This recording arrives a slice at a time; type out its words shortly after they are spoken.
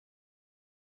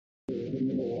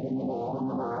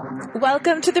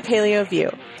Welcome to the Paleo View.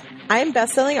 I'm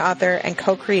best-selling author and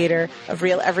co-creator of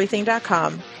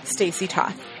RealEverything.com, Stacey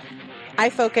Toth. I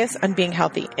focus on being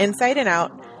healthy inside and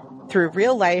out through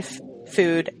real life,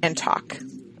 food, and talk.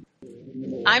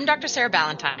 I'm Dr. Sarah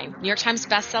Ballantyne, New York Times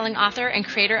bestselling author and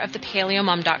creator of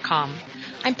thepaleomom.com.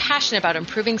 I'm passionate about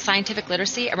improving scientific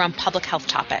literacy around public health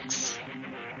topics.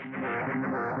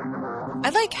 I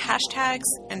like hashtags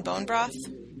and bone broth.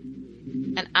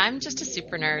 And I'm just a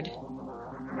super nerd.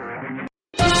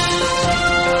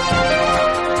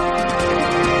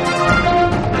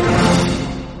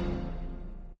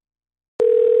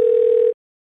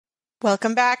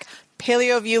 Welcome back,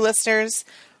 Paleo View listeners.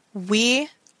 We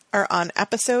are on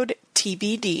episode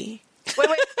TBD. Wait.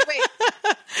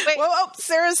 Whoa,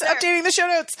 Sarah's updating the show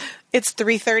notes. It's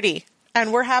 3:30,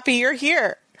 and we're happy you're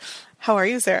here. How are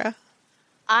you, Sarah?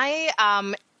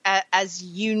 I, as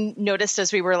you noticed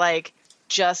as we were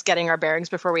just getting our bearings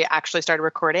before we actually started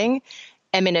recording,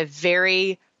 am in a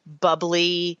very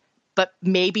bubbly, but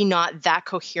maybe not that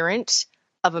coherent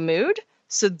of a mood.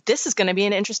 So this is going to be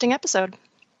an interesting episode.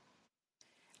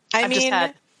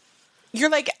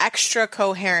 You're extra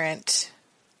coherent.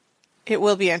 It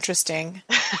will be interesting.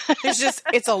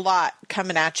 It's a lot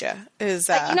coming at you.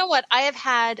 You know what? I have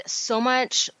had so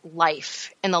much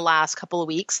life in the last couple of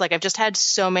weeks. I've just had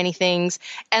so many things,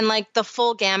 and the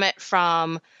full gamut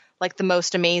from the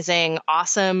most amazing,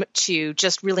 awesome to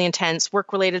just really intense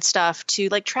work-related stuff to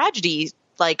tragedy,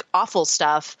 awful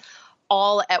stuff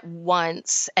all at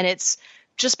once. And it's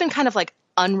just been kind of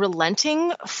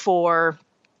unrelenting for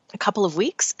a couple of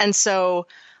weeks. And so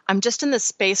I'm just in this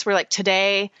space where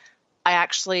today I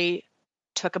actually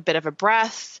took a bit of a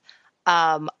breath.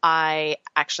 I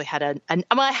actually had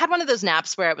I had one of those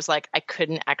naps where it was I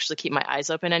couldn't actually keep my eyes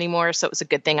open anymore. So it was a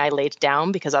good thing I laid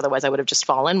down, because otherwise I would have just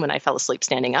fallen when I fell asleep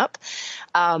standing up.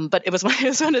 But it was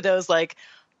one of those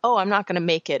oh, I'm not going to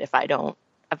make it if I don't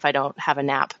have a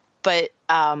nap. But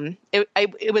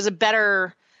it was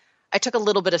I took a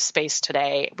little bit of space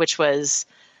today, which was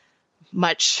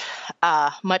much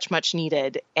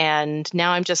needed. And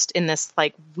now I'm just in this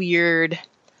weird,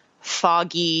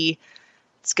 foggy,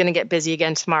 it's going to get busy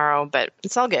again tomorrow, but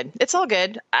it's all good. It's all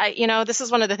good. This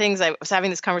is one of the things. I was having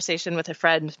this conversation with a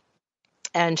friend,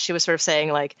 and she was sort of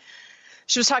saying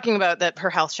she was talking about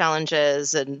her health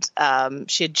challenges, and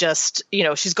she had just,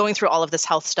 she's going through all of this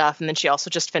health stuff. And then she also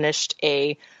just finished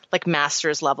a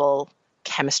master's level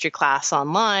chemistry class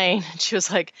online. And she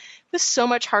was it was so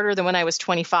much harder than when I was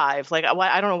 25. I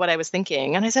don't know what I was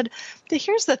thinking. And I said, but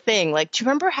here's the thing. Do you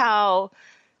remember how,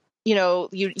 you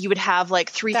would have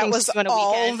three things to do on a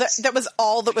weekend? That was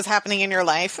all that was happening in your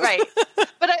life. Right.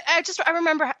 But I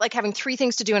remember having three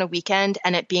things to do in a weekend,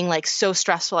 and it being so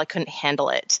stressful I couldn't handle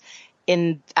it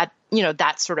at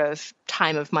that sort of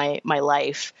time of my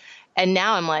life. And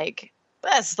now I'm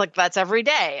that's every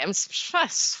day. I'm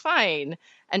fine.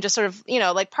 And just sort of,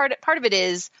 part of it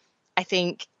is, I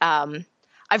think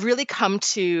I've really come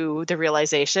to the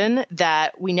realization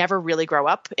that we never really grow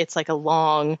up. It's a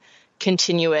long,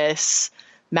 continuous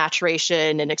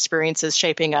maturation and experiences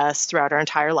shaping us throughout our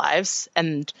entire lives.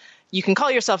 And you can call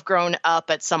yourself grown up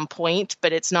at some point,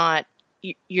 but it's not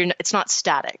it's not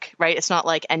static, right? It's not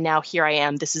and now here I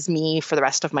am, this is me for the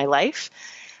rest of my life.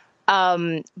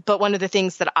 But one of the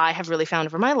things that I have really found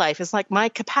over my life is my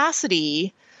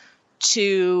capacity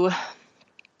to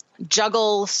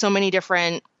juggle so many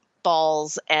different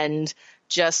balls and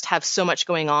just have so much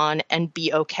going on and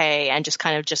be okay and just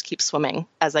kind of just keep swimming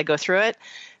as I go through it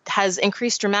has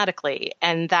increased dramatically.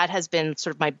 And that has been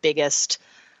sort of my biggest,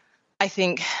 I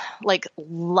think,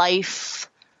 life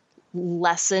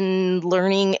lesson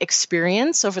learning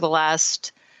experience over the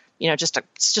last,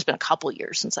 it's just been a couple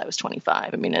years since I was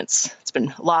 25. I mean, it's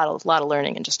been a lot of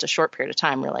learning in just a short period of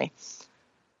time, really.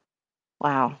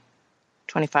 Wow.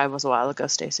 25 was a while ago,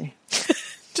 Stacey.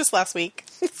 Just last week.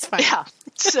 It's fine. Yeah.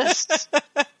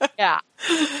 Yeah.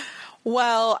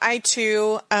 Well, I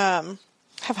too have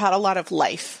had a lot of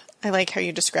life. I like how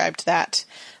you described that.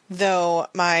 Though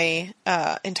my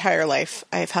entire life,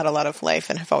 I've had a lot of life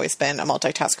and have always been a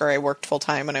multitasker. I worked full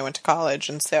time when I went to college,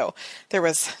 and so there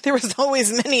was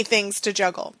always many things to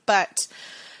juggle. But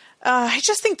I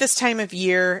just think this time of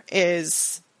year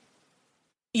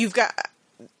you've got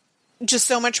just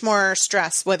so much more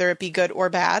stress, whether it be good or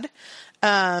bad,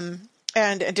 and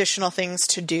additional things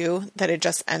to do that it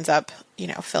just ends up,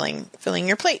 filling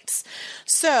your plates.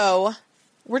 So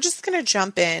we're just going to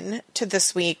jump in to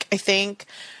this week. I think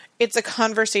it's a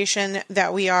conversation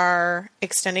that we are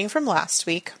extending from last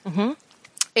week. Mm-hmm.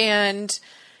 And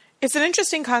it's an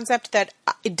interesting concept that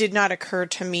it did not occur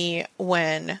to me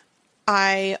when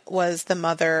I was the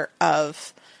mother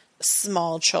of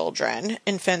small children,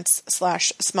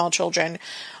 infants/small children,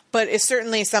 but it's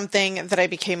certainly something that I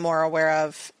became more aware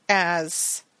of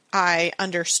as I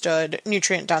understood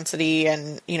nutrient density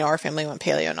and, our family went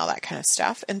paleo and all that kind of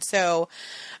stuff. And so,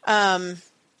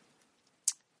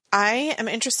 I am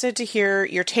interested to hear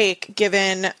your take,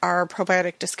 given our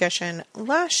probiotic discussion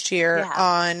last year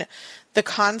on the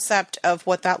concept of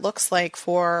what that looks like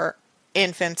for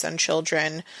infants and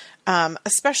children,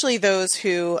 especially those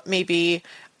who maybe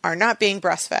are not being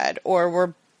breastfed or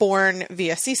were born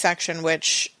via C-section,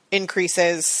 which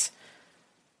increases,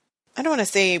 I don't want to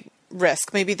say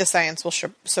risk. Maybe the science will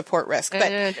support risk,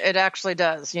 but it actually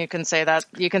does. You can say that.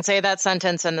 You can say that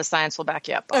sentence, and the science will back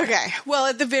you up. Okay. Well,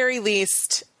 at the very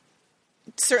least,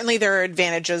 certainly there are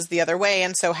advantages the other way.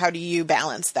 And so how do you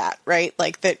balance that, right?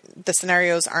 Like the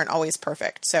scenarios aren't always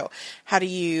perfect. So how do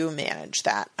you manage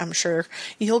that? I'm sure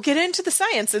you'll get into the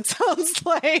science, it sounds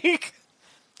like.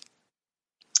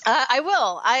 I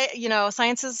will.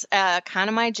 Science is kind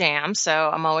of my jam, so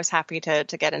I'm always happy to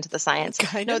get into the science.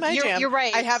 Kind of my jam. You're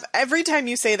right. I have, every time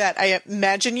you say that, I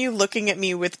imagine you looking at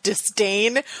me with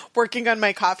disdain, working on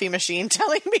my coffee machine,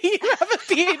 telling me you have a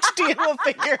PhD and we'll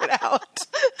figure it out.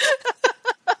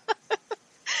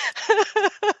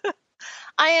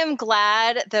 I am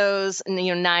glad those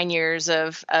 9 years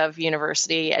of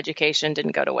university education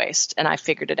didn't go to waste, and I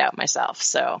figured it out myself.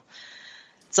 So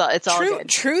it's all good.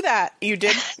 True that you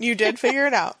did figure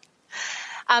it out.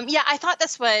 I thought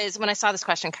this was, when I saw this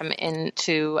question come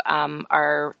into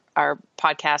our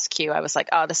podcast queue, I was like,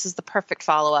 oh, this is the perfect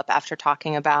follow up after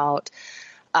talking about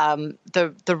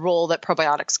the role that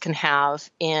probiotics can have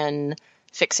in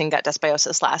fixing gut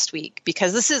dysbiosis last week,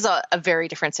 because this is a very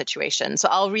different situation. So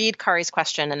I'll read Kari's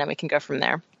question and then we can go from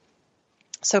there.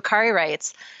 So Kari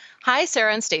writes, "Hi,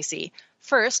 Sarah and Stacy.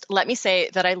 First, let me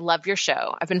say that I love your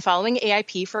show. I've been following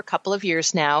AIP for a couple of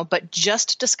years now, but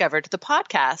just discovered the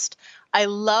podcast. I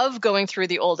love going through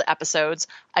the old episodes.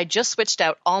 I just switched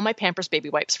out all my Pampers baby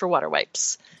wipes for water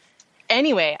wipes.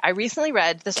 Anyway, I recently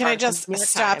read this Can I article just in the New York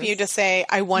stop Times. you to say,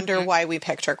 I wonder why we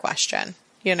picked her question,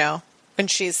 when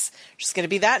she's going to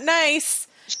be that nice.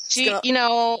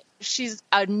 She's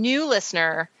a new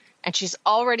listener, and she's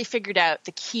already figured out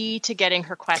the key to getting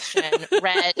her question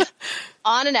read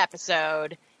on an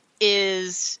episode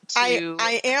is to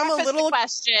I am a little the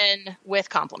question with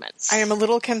compliments. I am a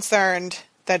little concerned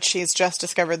that she's just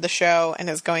discovered the show and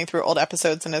is going through old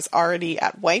episodes and is already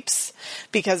at wipes,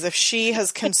 because if she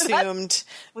has consumed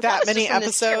that many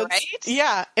episodes,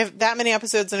 if that many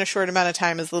episodes in a short amount of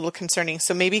time is a little concerning.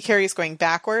 So maybe Carrie's going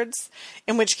backwards,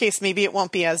 in which case maybe it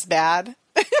won't be as bad.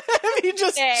 If you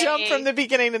just jump from the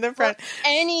beginning to the front. For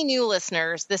any new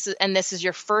listeners, this is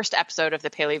your first episode of the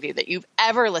Paleo View that you've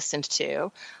ever listened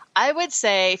to, I would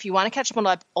say if you want to catch up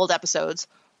on old episodes,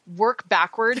 work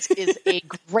backwards is a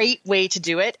great way to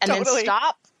do it. And then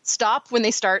stop when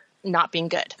they start not being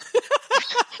good.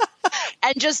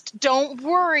 And just don't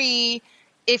worry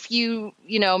if you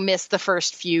miss the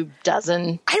first few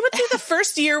dozen. I would say the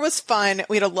first year was fun.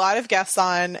 We had a lot of guests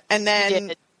on, and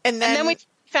then we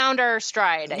found our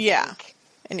stride, I think.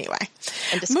 Anyway.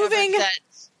 And discovered that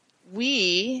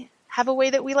we have a way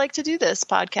that we like to do this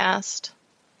podcast.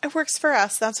 It works for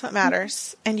us. That's what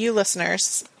matters. And you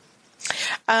listeners.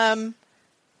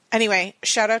 Anyway,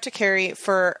 shout out to Carrie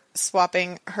for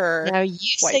swapping her Now you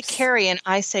say Carrie and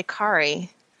I say Kari.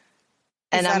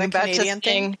 And Is that I'm a about Canadian to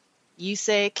sing, thing? You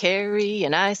say Carrie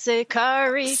and I say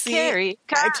Kari. See, Carrie.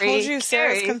 I told you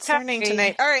Sarah's concerning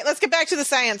tonight. All right, let's get back to the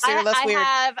science here. Less weird.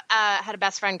 I have had a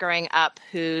best friend growing up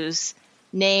whose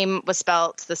name was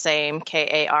spelt the same,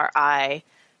 Kari,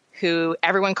 who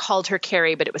everyone called her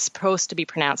Carrie, but it was supposed to be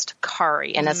pronounced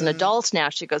Kari. And as an adult now,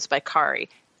 she goes by Kari.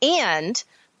 And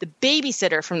the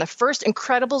babysitter from the first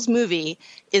Incredibles movie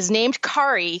is named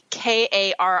Kari,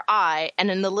 Kari.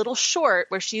 And in the little short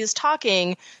where she is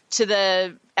talking to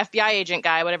the FBI agent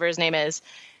guy, whatever his name is,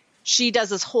 she does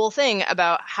this whole thing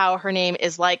about how her name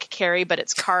is like Carrie, but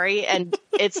it's Kari. And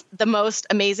it's the most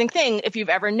amazing thing if you've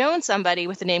ever known somebody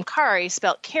with the name Kari,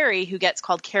 spelt Carrie, who gets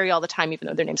called Carrie all the time, even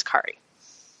though their name's Kari.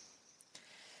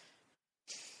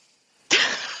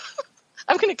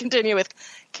 I'm going to continue with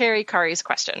Kari's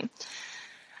question.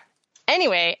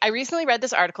 Anyway, I recently read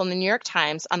this article in the New York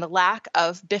Times on the lack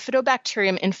of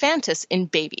Bifidobacterium infantis in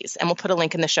babies, and we'll put a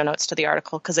link in the show notes to the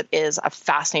article because it is a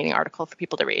fascinating article for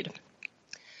people to read.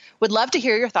 Would love to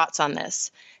hear your thoughts on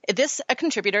this. Is this a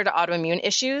contributor to autoimmune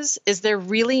issues? Is there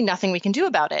really nothing we can do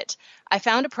about it? I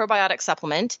found a probiotic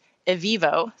supplement,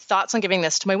 Evivo. Thoughts on giving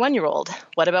this to my 1-year-old?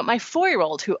 What about my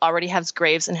 4-year-old who already has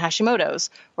Graves and Hashimoto's,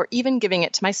 or even giving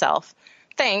it to myself?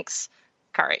 Thanks,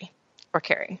 Kari, or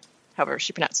Carrie, however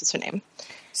she pronounces her name.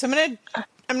 So I'm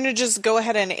gonna just go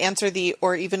ahead and answer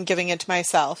or even giving it to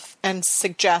myself and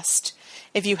suggest,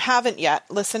 if you haven't yet,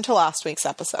 listen to last week's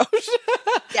episode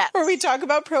Yes. where we talk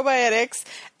about probiotics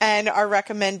and our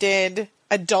recommended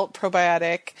adult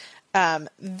probiotic.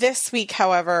 This week,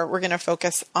 however, we're going to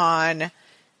focus on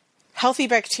healthy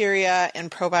bacteria and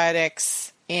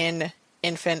probiotics in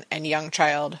infant and young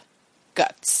child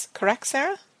guts. Correct,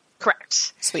 Sarah?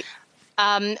 Correct. Sweet.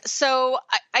 So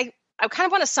I kind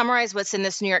of want to summarize what's in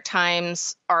this New York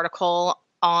Times article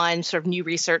on sort of new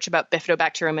research about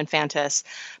Bifidobacterium infantis.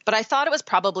 But I thought it was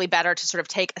probably better to sort of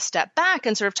take a step back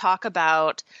and sort of talk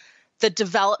about the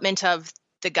development of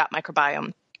the gut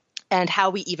microbiome and how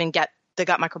we even get the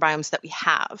gut microbiomes that we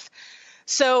have.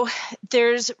 So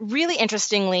there's really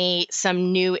interestingly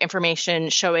some new information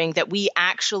showing that we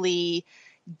actually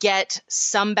get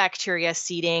some bacteria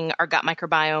seeding our gut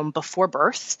microbiome before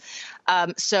birth.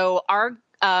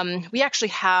 We actually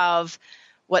have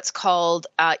what's called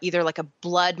either like a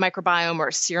blood microbiome or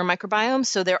a serum microbiome.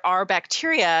 So there are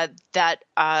bacteria that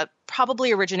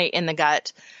probably originate in the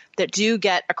gut that do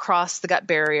get across the gut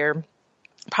barrier,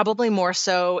 probably more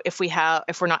so if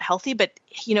we're not healthy. But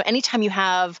anytime you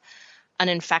have an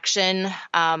infection,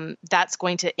 that's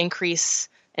going to increase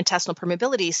intestinal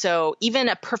permeability. So even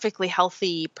a perfectly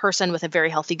healthy person with a very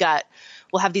healthy gut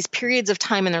will have these periods of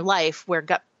time in their life where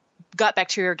gut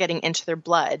bacteria are getting into their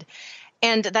blood.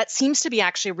 And that seems to be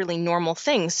actually a really normal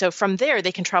thing. So from there,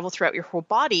 they can travel throughout your whole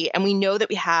body. And we know that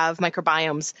we have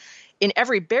microbiomes in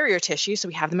every barrier tissue. So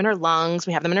we have them in our lungs,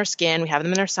 we have them in our skin, we have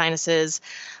them in our sinuses.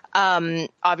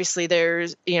 Obviously,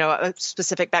 there's a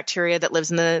specific bacteria that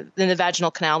lives in the vaginal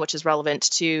canal, which is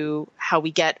relevant to how we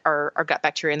get our gut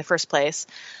bacteria in the first place.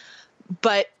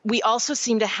 But we also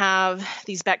seem to have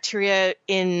these bacteria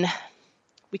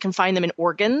we can find them in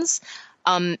organs.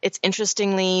 It's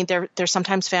interestingly, they're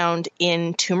sometimes found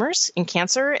in tumors, in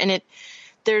cancer, and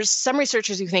there's some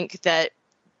researchers who think that,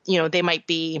 they might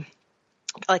be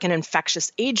like an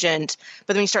infectious agent, but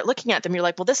then when you start looking at them, you're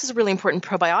like, well, this is a really important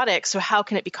probiotic, so how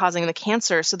can it be causing the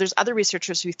cancer? So there's other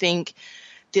researchers who think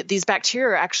that these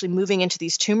bacteria are actually moving into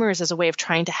these tumors as a way of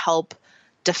trying to help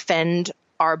defend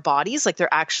our bodies, like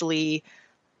they're actually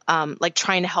like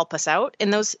trying to help us out in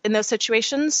those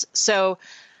situations. So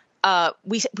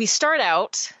we start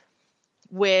out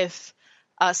with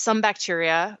some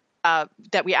bacteria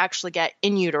that we actually get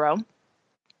in utero.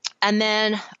 And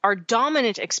then our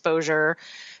dominant exposure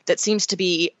that seems to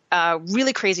be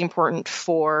really crazy important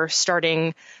for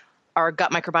starting our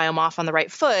gut microbiome off on the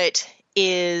right foot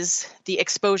is the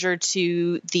exposure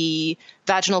to the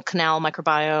vaginal canal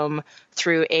microbiome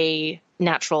through a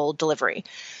natural delivery.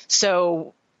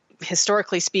 So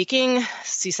historically speaking,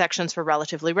 C-sections were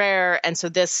relatively rare. And so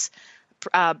this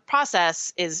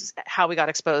process is how we got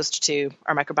exposed to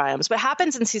our microbiomes. What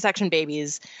happens in C-section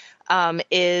babies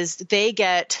is they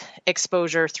get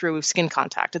exposure through skin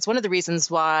contact. It's one of the reasons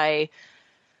why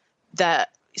the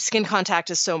skin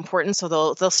contact is so important.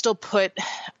 So they'll still put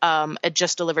a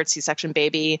just delivered C-section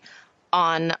baby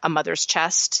on a mother's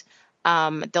chest.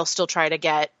 They'll still try to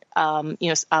get a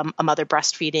mother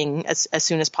breastfeeding as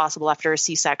soon as possible after a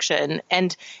C-section.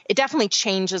 And it definitely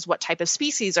changes what type of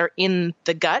species are in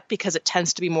the gut because it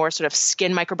tends to be more sort of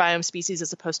skin microbiome species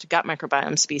as opposed to gut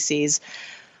microbiome species.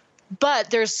 But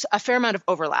there's a fair amount of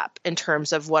overlap in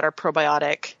terms of what are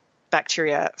probiotic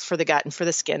bacteria for the gut and for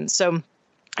the skin. So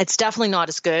it's definitely not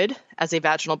as good as a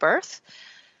vaginal birth,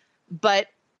 but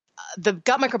the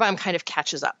gut microbiome kind of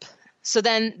catches up. So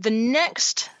then the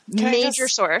next major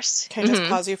source. Can I just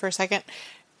pause you for a second?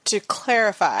 To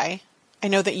clarify, I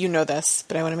know that you know this,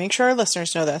 but I want to make sure our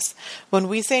listeners know this. When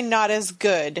we say not as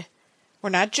good, we're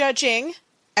not judging.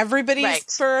 Everybody's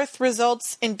birth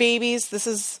results in babies. This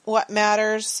is what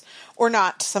matters or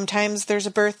not. Sometimes there's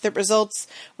a birth that results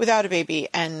without a baby,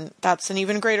 and that's an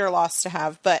even greater loss to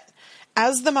have. But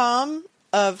as the mom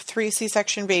of 3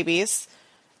 C-section babies,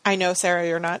 I know, Sarah,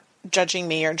 you're not judging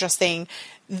me. You're just saying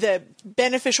the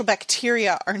beneficial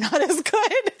bacteria are not as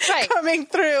good coming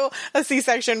through a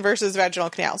C-section versus vaginal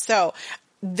canal. So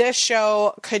this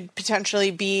show could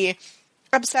potentially be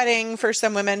upsetting for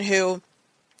some women who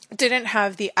didn't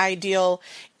have the ideal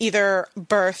either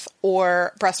birth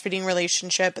or breastfeeding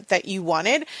relationship that you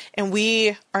wanted. And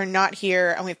we are not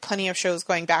here, and we have plenty of shows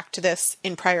going back to this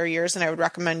in prior years. And I would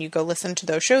recommend you go listen to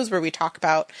those shows where we talk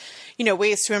about,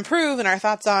 ways to improve and our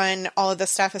thoughts on all of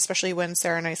this stuff, especially when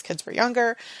Sarah and I's kids were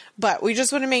younger. But we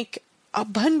just want to make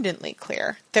abundantly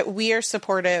clear that we are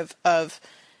supportive of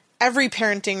every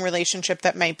parenting relationship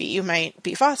that might be. You might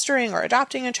be fostering or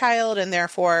adopting a child, and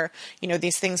therefore,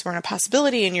 these things weren't a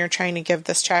possibility, and you're trying to give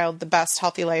this child the best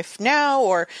healthy life now,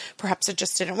 or perhaps it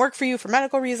just didn't work for you for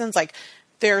medical reasons. Like,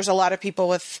 there's a lot of people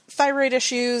with thyroid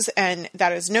issues, and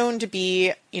that is known to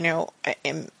be,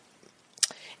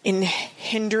 in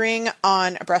hindering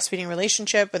on a breastfeeding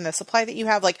relationship and the supply that you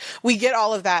have. Like, we get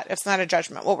all of that. It's not a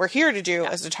judgment. What we're here to do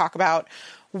is to talk about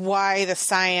why the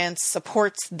science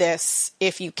supports this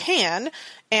if you can,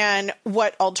 and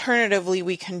what alternatively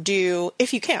we can do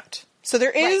if you can't. So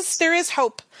there is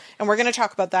hope, and we're going to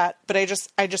talk about that. But I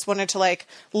just wanted to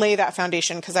lay that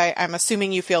foundation, because I'm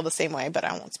assuming you feel the same way, but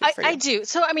I won't speak for you. I do.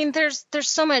 So I mean, there's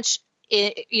so much.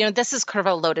 This is kind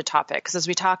of a loaded topic, because as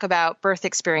we talk about birth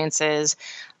experiences,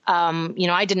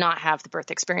 I did not have the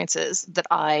birth experiences that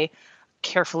I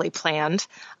carefully planned.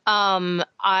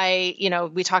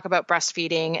 We talk about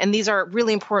breastfeeding, and these are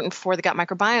really important for the gut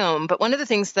microbiome. But one of the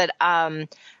things that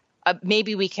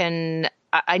maybe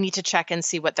I need to check and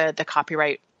see what the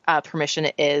copyright permission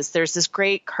is. There's this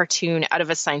great cartoon out of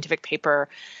a scientific paper,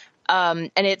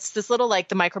 and it's this little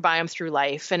the microbiome through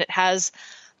life, and it has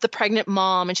the pregnant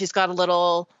mom, and she's got a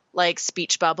little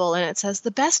speech bubble, and it says,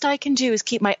 "The best I can do is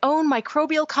keep my own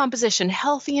microbial composition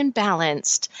healthy and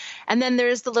balanced." And then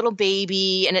there's the little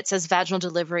baby, and it says vaginal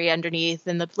delivery underneath,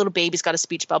 and the little baby's got a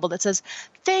speech bubble that says,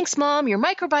 "Thanks, Mom, your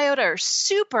microbiota are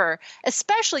super,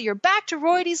 especially your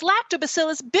Bacteroides,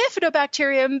 Lactobacillus,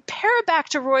 Bifidobacterium,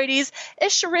 Parabacteroides,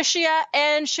 Escherichia,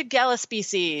 and Shigella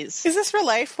species." Is this real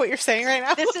life, what you're saying right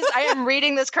now? I am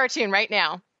reading this cartoon right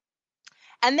now.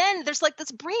 And then there's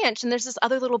this branch, and there's this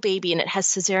other little baby, and it has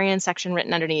cesarean section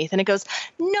written underneath. And it goes,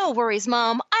 "No worries,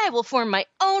 Mom. I will form my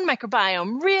own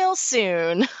microbiome real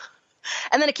soon."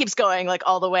 And then it keeps going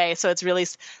all the way. So it's really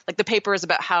the paper is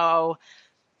about how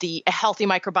a healthy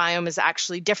microbiome is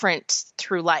actually different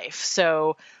through life.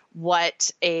 So what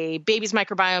a baby's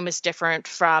microbiome is different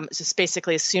from just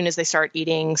basically as soon as they start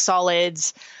eating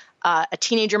solids. A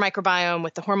teenager microbiome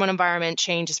with the hormone environment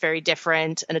change is very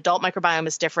different. An adult microbiome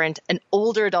is different. An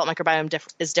older adult microbiome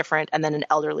is different. And then an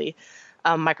elderly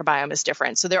microbiome is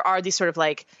different. So there are these sort of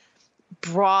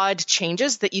broad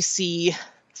changes that you see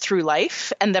through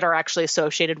life, and that are actually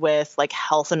associated with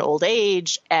health and old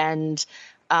age. And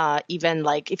even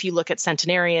if you look at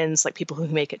centenarians, people who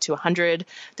make it to 100,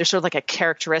 there's sort of a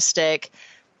characteristic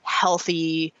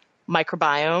healthy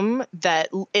microbiome that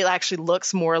it actually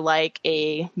looks more like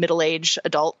a middle-aged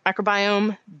adult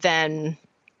microbiome than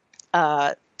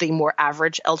the more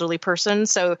average elderly person.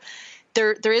 So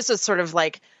there is a sort of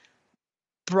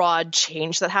broad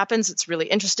change that happens. It's really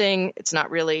interesting. It's not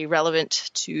really relevant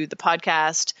to the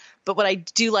podcast. But what I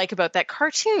do like about that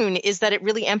cartoon is that it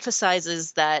really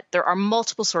emphasizes that there are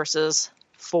multiple sources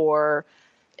for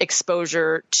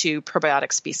exposure to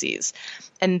probiotic species.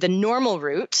 And the normal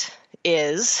route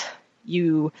is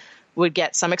you would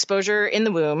get some exposure in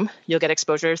the womb, you'll get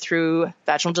exposure through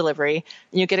vaginal delivery,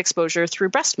 and you get exposure through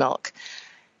breast milk.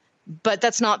 But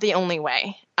that's not the only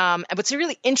way. And what's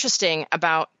really interesting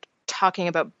about talking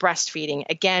about breastfeeding,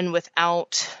 again,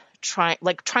 without trying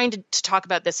to talk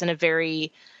about this in a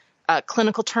very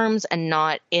clinical terms, and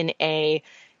not in a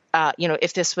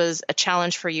if this was a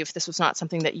challenge for you, if this was not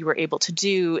something that you were able to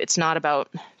do, it's not about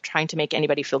trying to make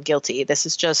anybody feel guilty. This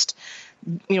is just,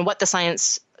 what the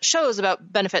science shows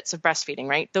about benefits of breastfeeding,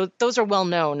 right? Those are well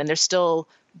known, and there's still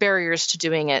barriers to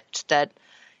doing it that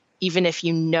even if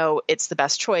it's the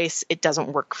best choice, it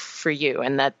doesn't work for you.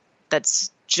 And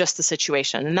that's just the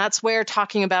situation. And that's where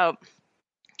talking about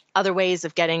other ways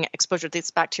of getting exposure to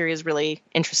these bacteria is really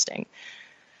interesting.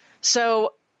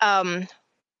 So,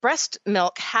 breast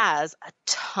milk has a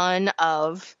ton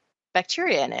of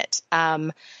bacteria in it.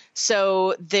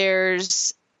 So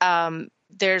there's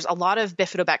a lot of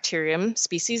Bifidobacterium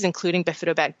species, including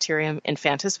Bifidobacterium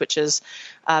infantis, which is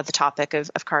the topic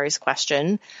of Kari's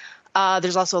question.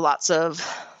 There's also lots of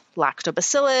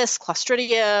Lactobacillus,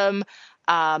 Clostridium,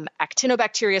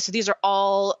 Actinobacteria. So these are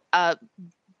all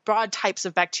broad types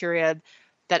of bacteria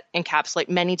that encapsulate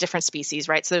many different species,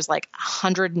 right? So there's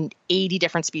 180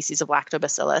 different species of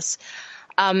Lactobacillus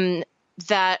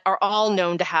that are all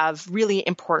known to have really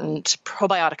important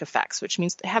probiotic effects, which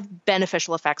means they have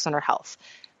beneficial effects on our health.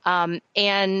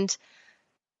 And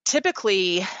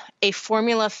typically, a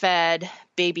formula-fed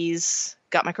baby's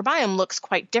gut microbiome looks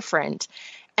quite different.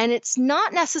 And it's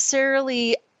not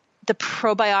necessarily the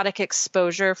probiotic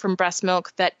exposure from breast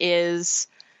milk that is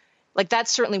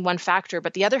that's certainly one factor,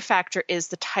 but the other factor is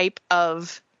the type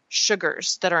of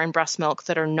sugars that are in breast milk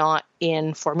that are not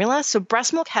in formula. So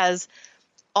breast milk has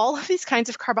all of these kinds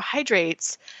of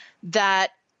carbohydrates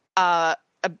that a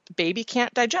baby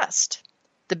can't digest.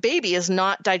 the baby is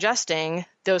not digesting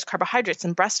those carbohydrates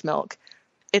in breast milk.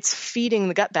 It's feeding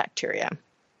the gut bacteria.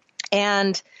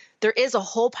 And there is a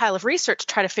whole pile of research to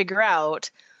try to figure out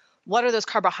what are those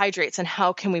carbohydrates and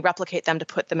how can we replicate them to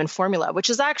put them in formula, which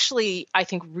is actually, I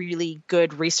think, really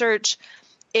good research.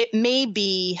 It may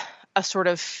be a sort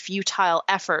of futile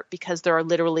effort because there are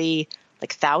literally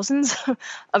like thousands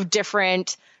of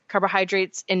different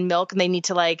carbohydrates in milk, and they need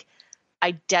to like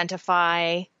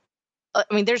identify. I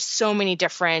mean, there's so many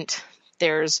different,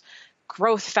 there's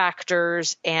growth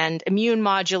factors and immune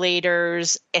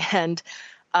modulators and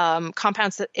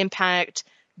compounds that impact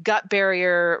gut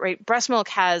barrier, right? Breast milk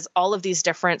has all of these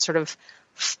different sort of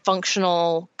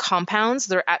functional compounds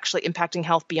that are actually impacting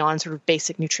health beyond sort of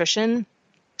basic nutrition.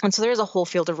 And so there's a whole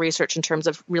field of research in terms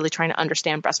of really trying to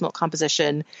understand breast milk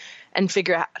composition and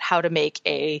figure out how to make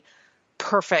a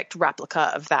perfect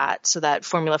replica of that so that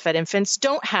formula-fed infants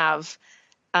don't have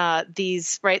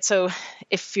these, right? So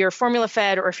if you're formula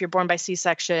fed or if you're born by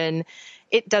C-section,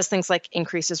 it does things like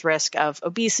increases risk of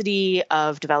obesity,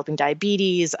 of developing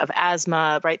diabetes, of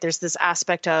asthma, right? There's this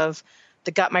aspect of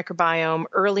the gut microbiome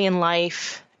early in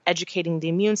life, educating the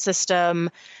immune system,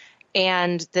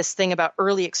 and this thing about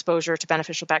early exposure to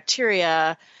beneficial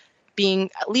bacteria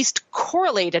being at least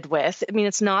correlated with, I mean,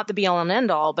 it's not the be all and end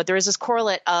all, but there is this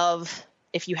correlate of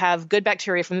if you have good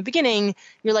bacteria from the beginning,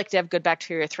 you're likely to have good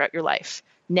bacteria throughout your life.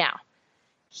 Now,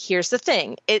 here's the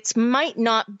thing. It might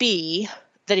not be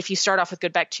that if you start off with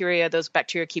good bacteria, those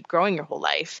bacteria keep growing your whole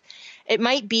life. It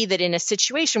might be that in a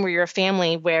situation where you're a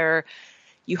family where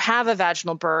you have a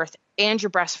vaginal birth and you're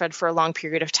breastfed for a long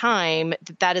period of time,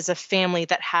 that is a family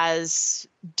that has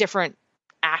different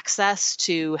access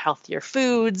to healthier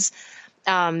foods,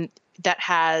 that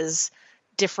has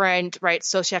different, right,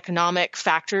 socioeconomic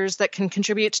factors that can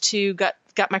contribute to gut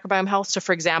microbiome health. So,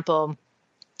 for example,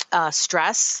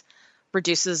 stress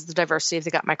reduces the diversity of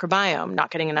the gut microbiome.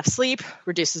 Not getting enough sleep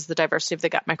reduces the diversity of the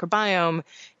gut microbiome.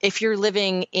 If you're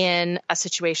living in a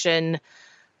situation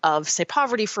of, say,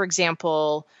 poverty, for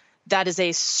example, that is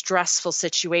a stressful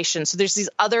situation. So there's these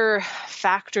other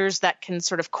factors that can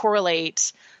sort of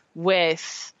correlate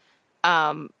with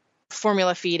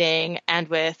formula feeding and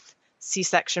with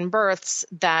C-section births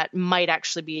that might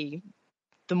actually be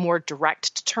the more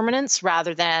direct determinants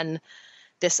rather than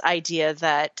this idea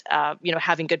that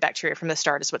having good bacteria from the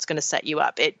start is what's going to set you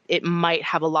up. It might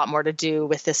have a lot more to do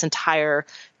with this entire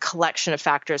collection of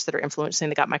factors that are influencing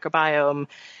the gut microbiome,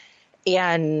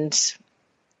 and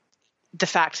the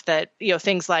fact that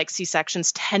things like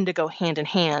C-sections tend to go hand in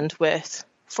hand with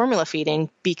formula feeding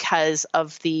because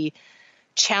of the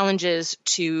challenges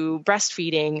to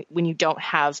breastfeeding when you don't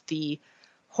have the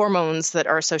hormones that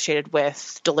are associated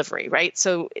with delivery, right?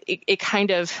 So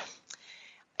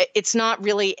it's not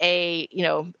really A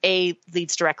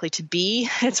leads directly to B.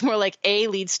 It's more like A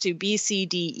leads to B, C,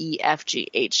 D, E, F, G,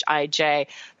 H, I, J,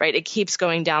 right? It keeps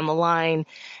going down the line.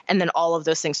 And then all of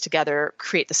those things together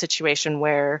create the situation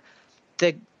where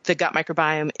the gut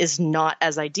microbiome is not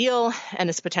as ideal and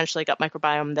is potentially a gut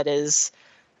microbiome that is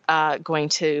going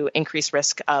to increase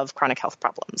risk of chronic health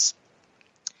problems.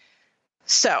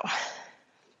 So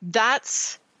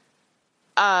that's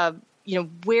where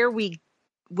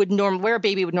a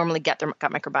baby would normally get their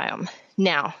gut microbiome.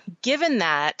 Now, given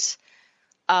that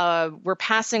we're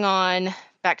passing on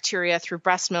bacteria through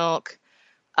breast milk,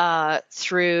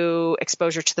 through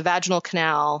exposure to the vaginal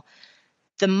canal,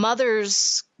 the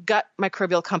mother's gut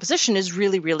microbial composition is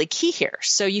really, really key here.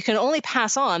 So you can only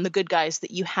pass on the good guys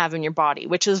that you have in your body,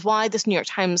 which is why this New York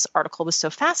Times article was so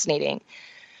fascinating.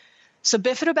 So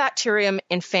Bifidobacterium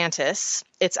infantis,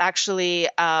 it's actually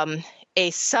a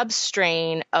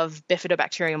substrain of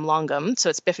Bifidobacterium longum.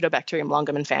 So it's Bifidobacterium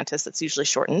longum infantis that's usually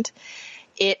shortened.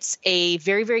 It's a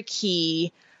very, very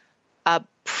key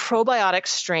probiotic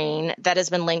strain that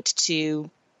has been linked to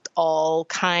all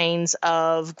kinds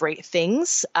of great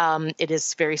things. It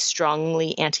is very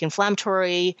strongly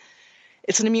anti-inflammatory.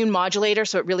 It's an immune modulator,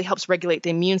 so it really helps regulate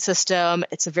the immune system.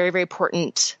 It's a very, very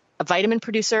important vitamin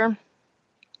producer.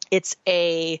 It's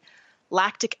a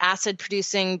lactic acid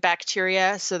producing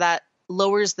bacteria, so that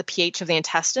lowers the pH of the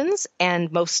intestines,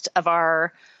 and most of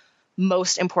our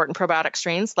most important probiotic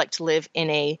strains like to live in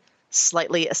a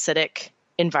slightly acidic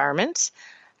environment.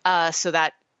 So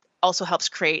that also helps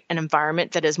create an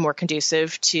environment that is more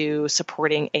conducive to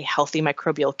supporting a healthy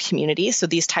microbial community. So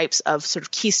these types of sort of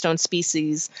keystone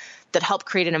species that help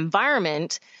create an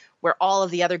environment where all of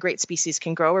the other great species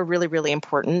can grow are really, really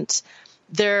important.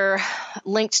 They're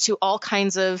linked to all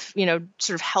kinds of,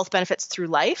 sort of health benefits through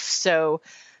life. So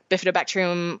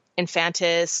Bifidobacterium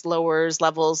infantis lowers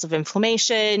levels of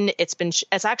inflammation. It's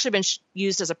actually been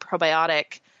used as a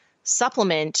probiotic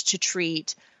supplement to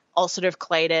treat ulcerative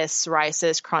colitis,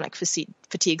 psoriasis, chronic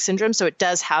fatigue syndrome. So it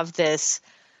does have this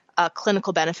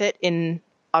clinical benefit in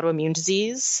autoimmune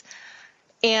disease.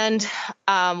 And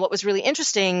what was really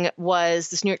interesting was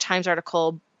this New York Times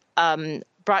article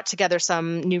brought together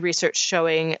some new research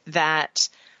showing that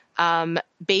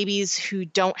babies who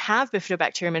don't have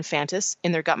Bifidobacterium infantis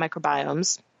in their gut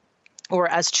microbiomes, or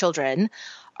as children,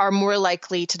 are more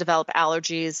likely to develop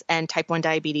allergies and type 1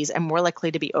 diabetes and more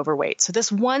likely to be overweight. So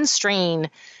this one strain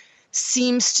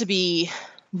seems to be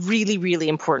really, really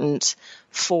important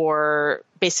for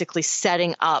basically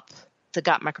setting up the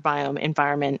gut microbiome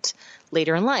environment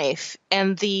later in life.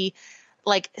 And the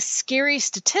scary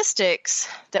statistics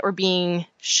that were being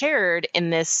shared in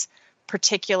this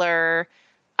particular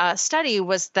study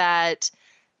was that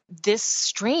this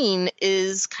strain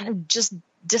is kind of just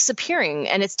disappearing.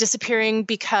 And it's disappearing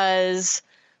because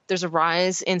there's a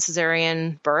rise in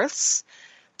cesarean births.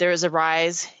 There is a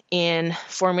rise in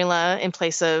formula in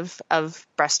place of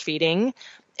breastfeeding.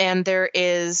 And there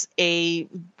is a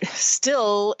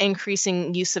still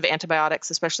increasing use of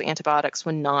antibiotics, especially antibiotics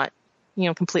when not,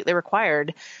 completely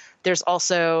required. There's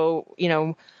also,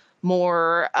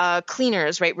 more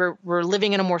cleaners, right? We're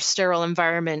living in a more sterile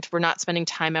environment. We're not spending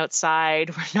time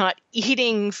outside. We're not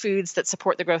eating foods that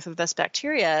support the growth of this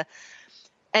bacteria.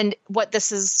 And what this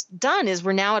has done is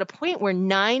we're now at a point where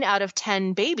 9 out of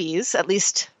 10 babies, at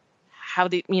least from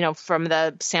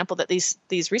the sample that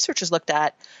these researchers looked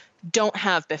at, don't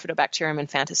have Bifidobacterium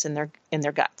infantis in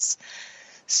their guts.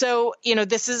 So,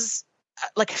 this is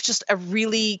just a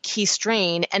really key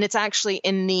strain, and it's actually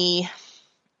in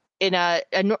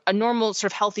a normal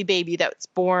sort of healthy baby that's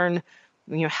born,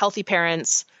 healthy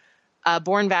parents,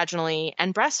 born vaginally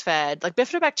and breastfed.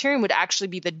 Bifidobacterium would actually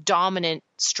be the dominant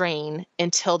strain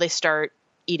until they start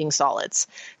eating solids.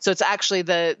 So it's actually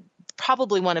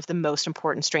probably one of the most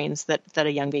important strains that a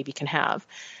young baby can have.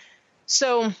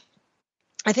 So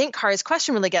I think Kari's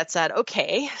question really gets at,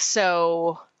 okay,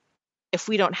 so if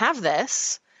we don't have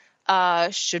this,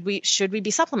 should we be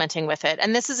supplementing with it?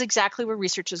 And this is exactly where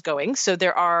research is going. So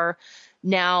there are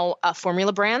now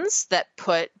formula brands that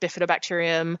put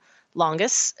Bifidobacterium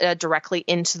longus directly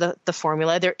into the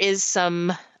formula. There is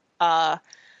some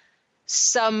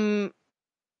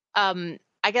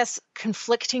I guess,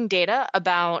 conflicting data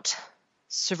about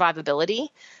survivability.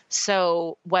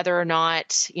 So whether or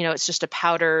not, it's just a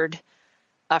powdered,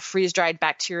 freeze-dried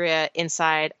bacteria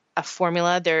inside a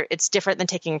formula, it's different than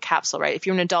taking a capsule, right? If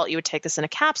you're an adult, you would take this in a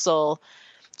capsule.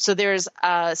 So there's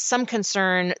some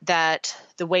concern that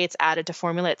the way it's added to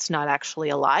formula, it's not actually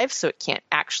alive, so it can't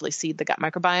actually seed the gut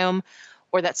microbiome,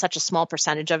 or that such a small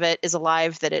percentage of it is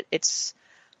alive that it's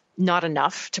not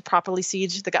enough to properly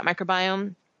seed the gut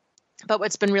microbiome. But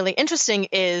what's been really interesting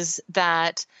is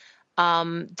that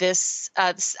this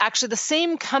actually the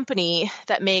same company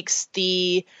that makes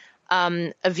the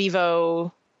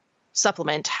Avivo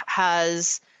supplement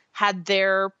has had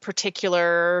their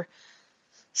particular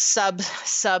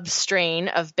sub-strain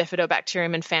of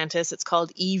Bifidobacterium infantis. It's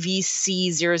called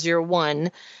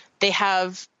EVC001. They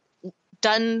have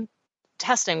done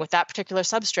testing with that particular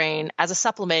substrain as a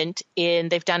supplement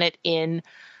they've done it in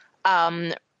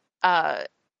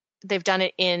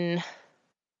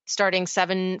starting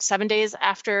seven days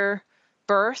after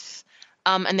birth,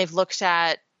 and they've looked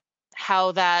at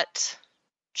how that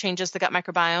changes the gut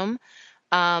microbiome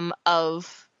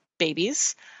of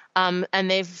babies,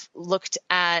 and they've looked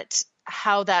at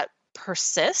how that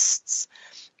persists,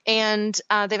 and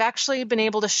they've actually been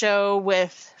able to show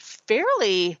with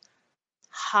fairly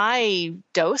high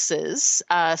doses,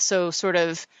 so sort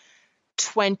of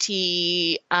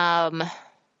 20, let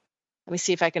me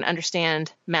see if I can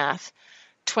understand math,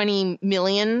 20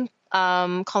 million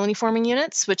colony forming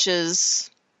units, which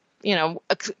is,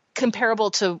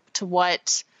 comparable to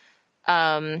what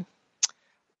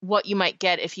you might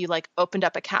get if you opened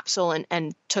up a capsule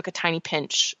and took a tiny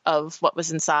pinch of what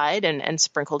was inside and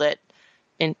sprinkled it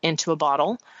into a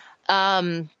bottle.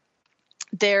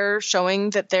 They're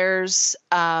showing that there's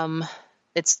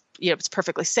it's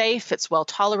perfectly safe, it's well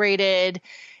tolerated,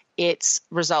 it's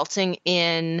resulting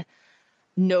in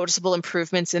noticeable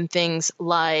improvements in things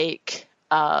like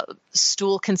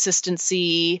stool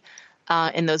consistency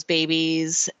in those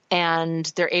babies, and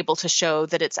they're able to show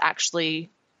that it's actually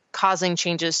causing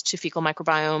changes to fecal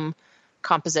microbiome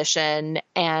composition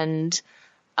and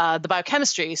the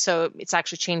biochemistry. So it's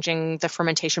actually changing the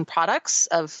fermentation products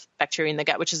of bacteria in the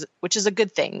gut, which is a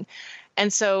good thing.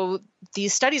 And so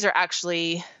these studies are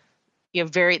actually,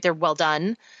 they're well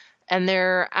done, and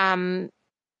they're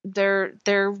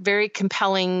very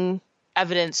compelling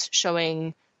evidence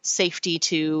showing safety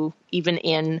to even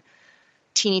in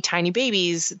teeny tiny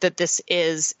babies, that this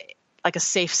is like a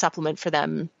safe supplement for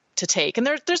them to take. And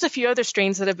there's a few other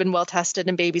strains that have been well tested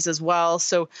in babies as well.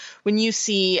 So when you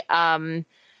see,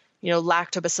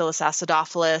 Lactobacillus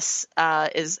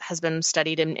acidophilus has been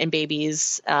studied in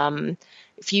babies.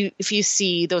 If you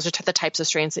see, those are the types of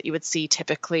strains that you would see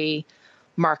typically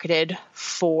marketed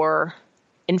for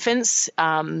infants,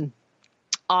 often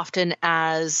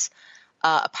as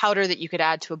a powder that you could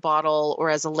add to a bottle or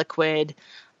as a liquid.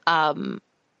 And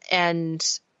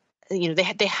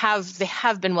they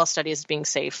have been well studied as being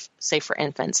safe for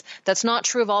infants. That's not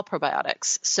true of all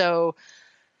probiotics. So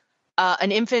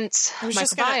an infant's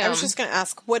microbiome. I was just going to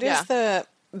ask, what is the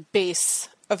base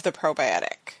of the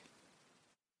probiotic?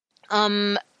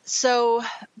 So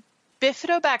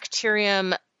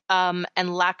Bifidobacterium and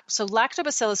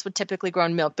Lactobacillus would typically grow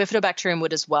in milk. Bifidobacterium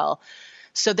would as well.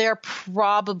 So they're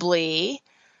probably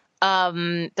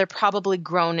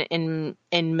grown in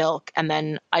milk and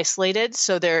then isolated.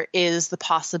 So there is the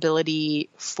possibility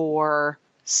for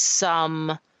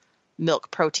some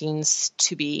milk proteins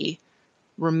to be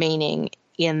remaining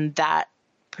in that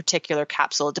particular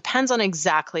capsule. It depends on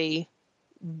exactly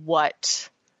what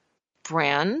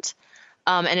brand.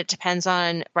 And it depends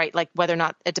on, whether or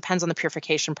not it depends on the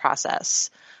purification process.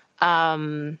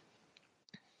 I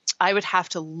would have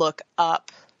to look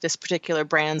up this particular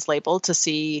brand's label to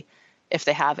see if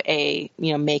they have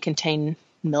may contain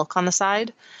milk on the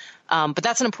side. But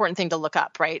that's an important thing to look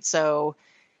up, right? So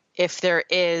if there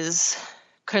is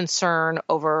concern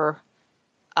over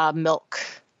milk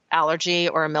allergy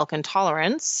or a milk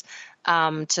intolerance,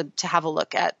 to have a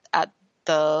look at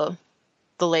the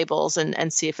labels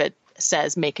and see if it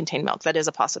says may contain milk. That is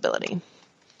a possibility.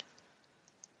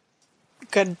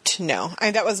 Good to know.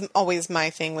 That was always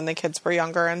my thing when the kids were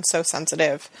younger and so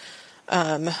sensitive.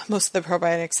 Most of the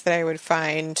probiotics that I would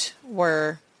find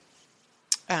were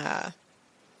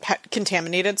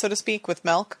contaminated, so to speak, with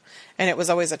milk. And it was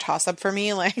always a toss-up for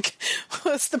me. Like,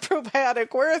 was the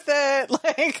probiotic worth it?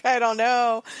 Like, I don't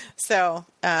know. So,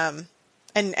 and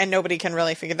nobody can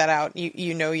really figure that out.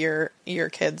 You know your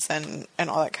kids and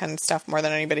all that kind of stuff more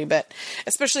than anybody, but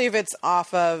especially if it's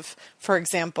off of, for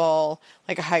example,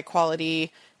 like a high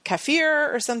quality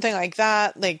kefir or something like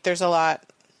that. Like, there's a lot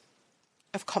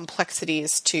of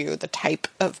complexities to the type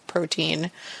of protein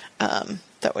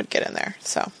that would get in there.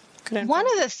 So one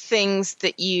of the things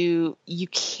that you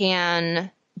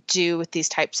can do with these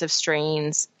types of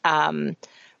strains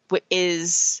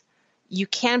is you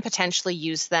can potentially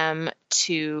use them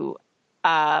to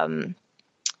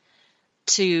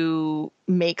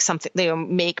make something.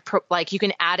 You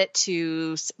can add it to,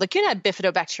 you can add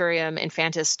Bifidobacterium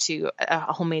infantis to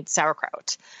a homemade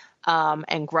sauerkraut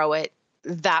and grow it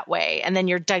that way, and then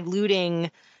you're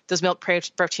diluting those milk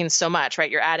proteins so much,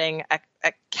 right? You're adding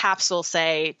a capsule,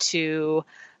 say, to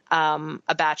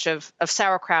a batch of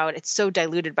sauerkraut. It's so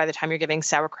diluted by the time you're giving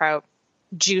sauerkraut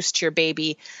juice to your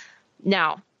baby.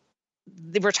 Now,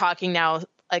 we're talking now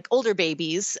like older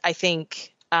babies. I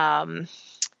think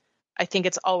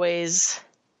it's always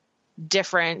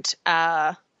different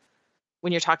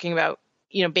when you're talking about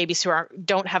babies who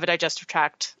don't have a digestive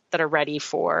tract that are ready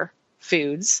for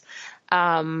foods.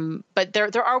 But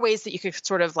there are ways that you could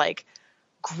sort of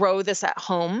grow this at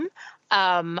home.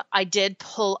 I did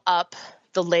pull up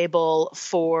the label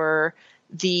for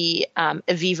the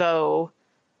Evivo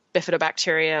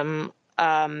Bifidobacterium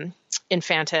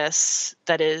infantis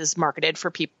that is marketed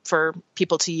for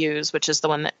people to use, which is the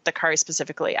one that Kari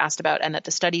specifically asked about and that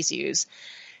the studies use.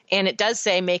 And it does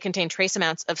say may contain trace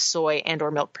amounts of soy and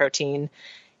or milk protein.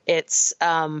 It's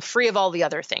free of all the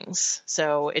other things.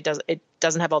 So it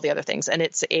doesn't have all the other things. And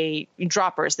it's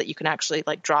droppers that you can actually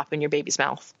drop in your baby's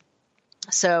mouth.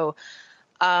 So,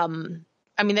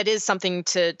 that is something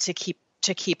to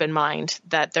keep in mind,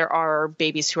 that there are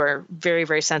babies who are very,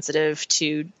 very sensitive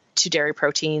to dairy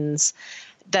proteins,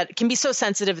 that can be so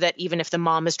sensitive that even if the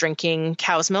mom is drinking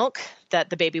cow's milk,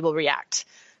 that the baby will react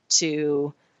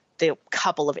to the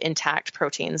couple of intact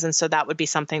proteins. And so that would be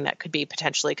something that could be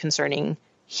potentially concerning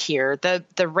here.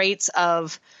 The rates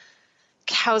of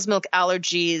cow's milk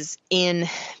allergies in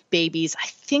babies, I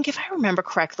think if I remember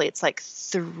correctly, it's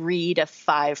 3 to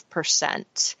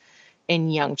 5% in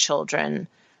young children.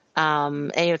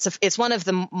 And it's one of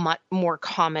the more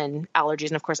common allergies,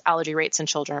 and of course, allergy rates in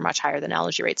children are much higher than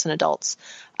allergy rates in adults.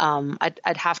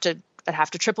 I'd have to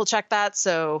triple check that.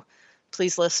 So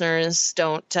please, listeners,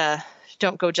 don't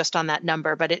go just on that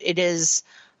number. But it is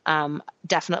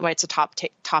definitely, it's a top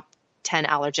 10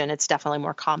 allergen. It's definitely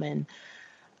more common.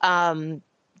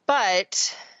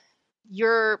 But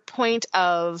your point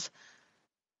of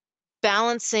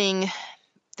balancing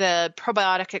the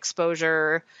probiotic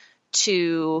exposure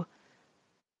to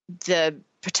the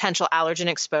potential allergen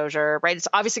exposure, right? It's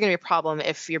obviously going to be a problem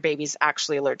if your baby's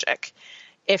actually allergic.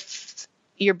 If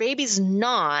your baby's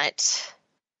not,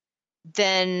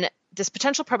 then this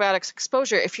potential probiotics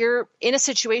exposure, if you're in a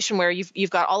situation where you've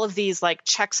got all of these like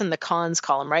checks in the cons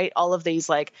column, right? All of these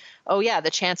like, oh yeah, the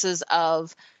chances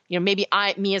of, maybe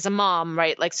me as a mom,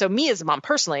 right? Like, so me as a mom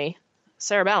personally,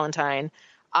 Sarah Ballantyne,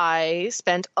 I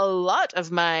spent a lot of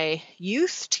my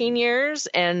youth, teen years,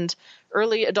 and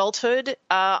early adulthood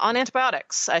on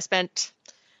antibiotics.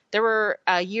 There were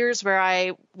years where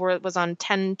I was on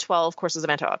 10, 12 courses of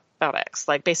antibiotics,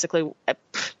 like basically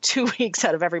 2 weeks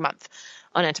out of every month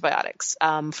on antibiotics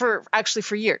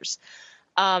for years.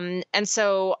 And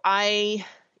so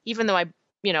even though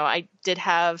I did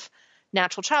have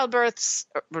natural childbirths,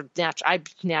 or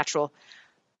natural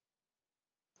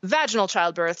vaginal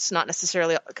childbirths, not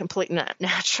necessarily completely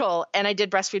natural. And I did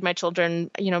breastfeed my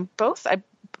children, both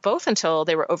until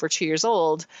they were over 2 years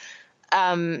old.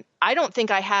 I don't think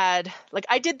I had, like,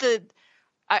 I did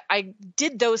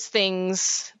those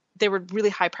things. They were really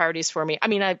high priorities for me. I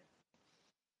mean,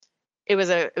 it was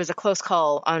a close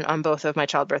call on both of my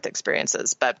childbirth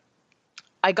experiences, but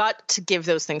I got to give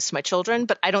those things to my children,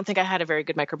 but I don't think I had a very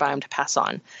good microbiome to pass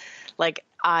on. Like,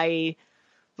 I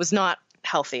was not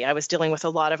healthy. I was dealing with a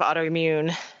lot of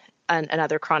autoimmune and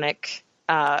other chronic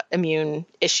immune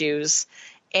issues.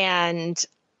 And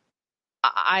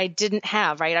I didn't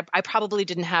have, right? I probably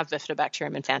didn't have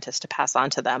Bifidobacterium infantis to pass on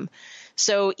to them.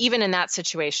 So even in that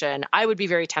situation, I would be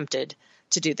very tempted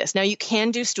to do this. Now, you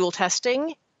can do stool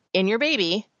testing in your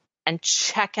baby and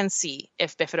check and see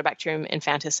if Bifidobacterium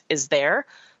infantis is there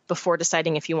before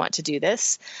deciding if you want to do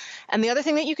this. And the other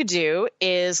thing that you could do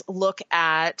is look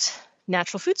at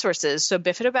natural food sources. So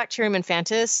Bifidobacterium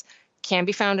infantis can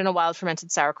be found in a wild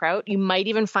fermented sauerkraut. You might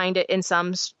even find it in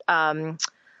some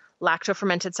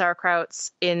lacto-fermented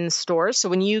sauerkrauts in stores. So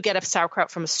when you get a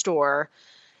sauerkraut from a store,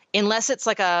 unless it's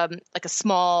like a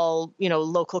small,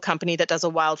 local company that does a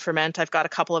wild ferment, I've got a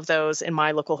couple of those in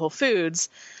my local Whole Foods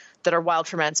that are wild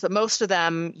ferments, but most of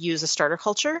them use a starter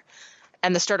culture.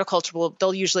 And the starter culture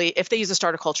they'll usually, if they use a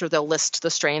starter culture, they'll list the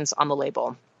strains on the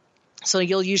label. So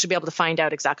you'll usually be able to find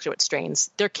out exactly what strains.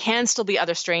 There can still be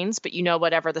other strains, but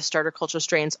whatever the starter culture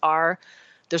strains are,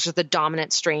 those are the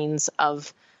dominant strains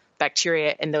of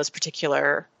bacteria in those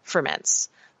particular ferments.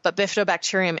 But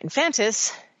Bifidobacterium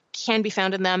infantis can be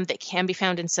found in them. They can be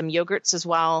found in some yogurts as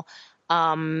well.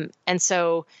 And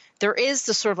so there is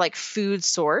the sort of like food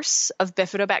source of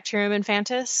Bifidobacterium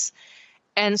infantis.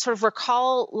 And sort of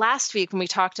recall last week when we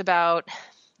talked about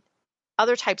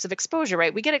other types of exposure,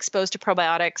 right? We get exposed to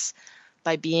probiotics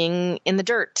by being in the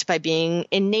dirt, by being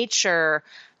in nature.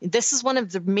 This is one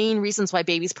of the main reasons why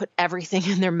babies put everything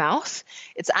in their mouth.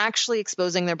 It's actually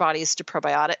exposing their bodies to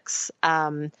probiotics.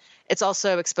 It's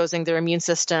also exposing their immune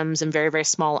systems in very, very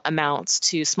small amounts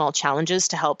to small challenges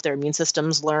to help their immune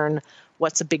systems learn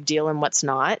what's a big deal and what's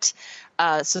not.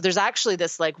 So there's actually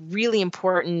this like really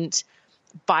important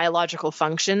biological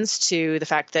functions to the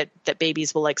fact that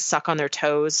babies will like suck on their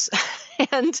toes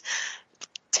and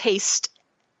taste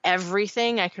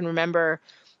everything. I can remember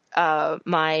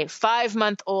my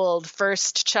 5-month-old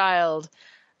first child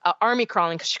army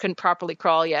crawling because she couldn't properly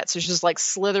crawl yet. So she's just like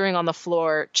slithering on the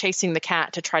floor, chasing the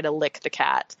cat to try to lick the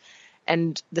cat.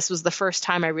 And this was the first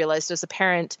time I realized as a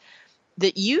parent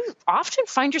that you often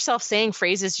find yourself saying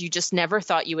phrases you just never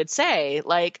thought you would say,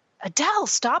 like, Adele,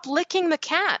 stop licking the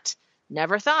cat.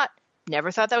 Never thought that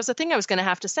was a thing I was going to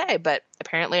have to say, but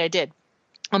apparently I did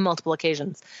on multiple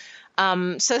occasions.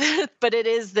 But it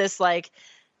is this like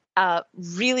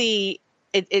really,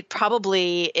 it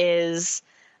probably is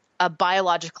a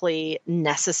biologically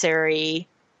necessary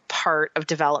part of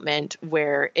development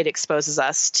where it exposes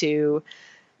us to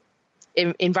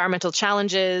environmental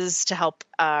challenges to help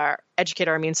educate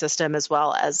our immune system as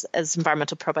well as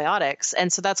environmental probiotics.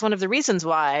 And so that's one of the reasons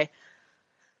why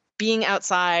being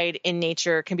outside in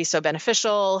nature can be so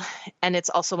beneficial. And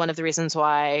it's also one of the reasons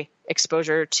why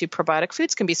exposure to probiotic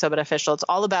foods can be so beneficial. It's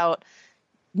all about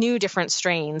new different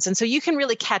strains. And so you can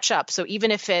really catch up. So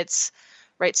even if it's,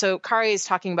 right, so Kari is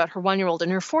talking about her 1-year-old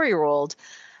and her 4-year-old.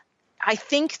 I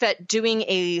think that doing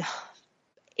a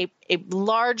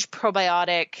large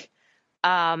probiotic,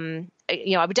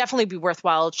 it would definitely be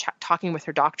worthwhile talking with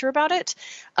her doctor about it.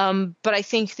 But I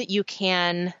think that you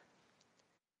can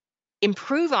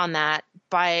improve on that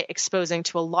by exposing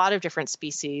to a lot of different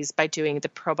species by doing the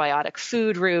probiotic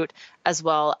food route as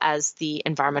well as the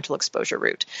environmental exposure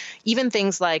route. Even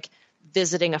things like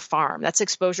visiting a farm, that's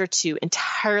exposure to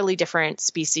entirely different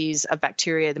species of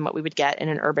bacteria than what we would get in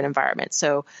an urban environment.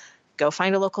 So go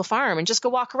find a local farm and just go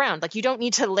walk around. Like, you don't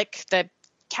need to lick the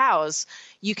cows,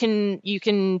 you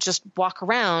can just walk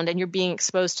around and you're being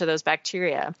exposed to those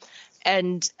bacteria.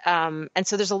 And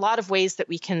so there's a lot of ways that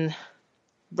we can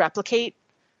replicate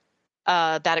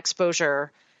that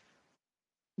exposure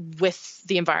with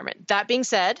the environment. That being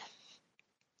said,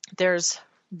 there's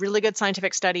really good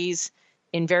scientific studies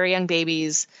in very young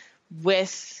babies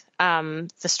with the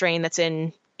strain that's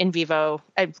in vivo,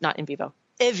 not in vivo,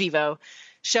 in vivo,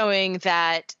 showing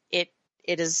that it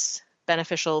is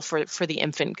beneficial for the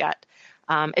infant gut.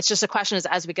 It's just a question is,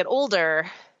 as we get older,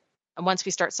 and once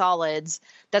we start solids,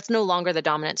 that's no longer the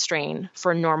dominant strain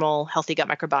for a normal, healthy gut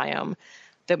microbiome.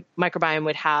 The microbiome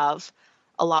would have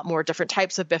a lot more different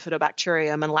types of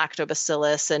bifidobacterium and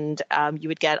lactobacillus, and you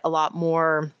would get a lot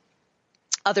more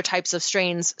other types of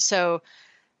strains. So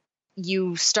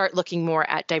you start looking more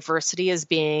at diversity as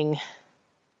being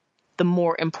the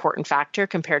more important factor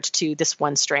compared to this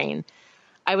one strain.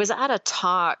 I was at a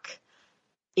talk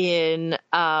in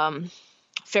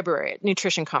February at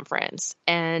nutrition conference,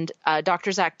 and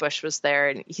Dr. Zach Bush was there,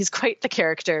 and he's quite the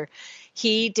character.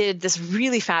 He did this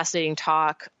really fascinating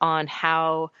talk on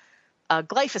how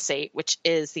glyphosate, which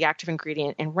is the active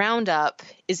ingredient in Roundup,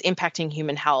 is impacting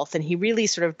human health. And he really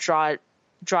sort of drawed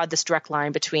this direct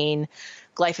line between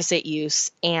glyphosate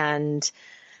use and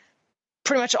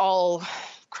pretty much all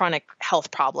chronic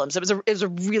health problems. It was a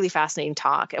really fascinating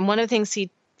talk. And one of the things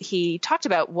he talked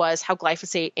about was how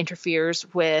glyphosate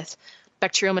interferes with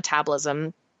bacterial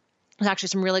metabolism. There's actually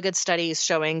some really good studies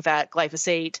showing that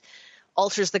glyphosate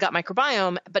alters the gut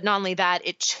microbiome, but not only that,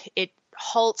 it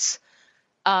halts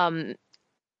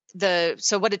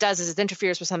so what it does is it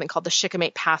interferes with something called the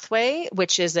shikimate pathway,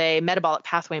 which is a metabolic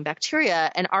pathway in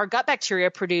bacteria. And our gut bacteria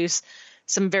produce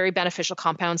some very beneficial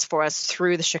compounds for us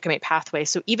through the shikimate pathway.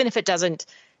 So even if it doesn't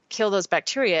kill those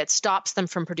bacteria, it stops them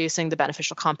from producing the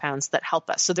beneficial compounds that help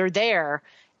us. So they're there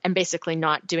and basically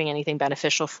not doing anything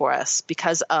beneficial for us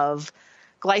because of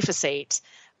glyphosate,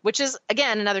 which is,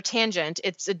 again, another tangent.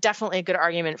 It's definitely a good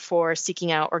argument for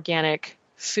seeking out organic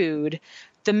food.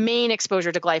 The main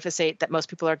exposure to glyphosate that most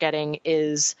people are getting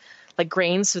is like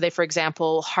grains. So they, for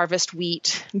example, harvest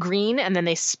wheat green and then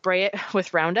they spray it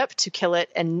with Roundup to kill it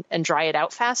and dry it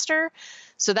out faster.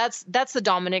 So that's the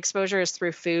dominant exposure is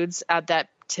through foods that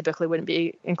typically wouldn't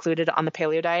be included on the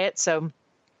paleo diet. So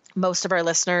most of our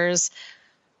listeners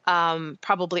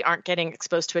probably aren't getting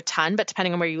exposed to a ton, but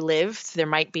depending on where you live, there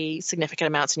might be significant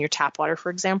amounts in your tap water, for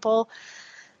example.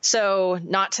 So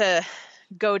not to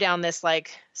go down this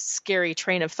like scary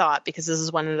train of thought, because this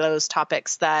is one of those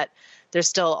topics that there's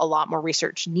still a lot more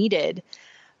research needed.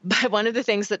 But one of the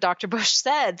things that Dr. Bush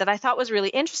said that I thought was really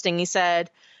interesting, he said,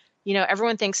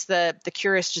 everyone thinks the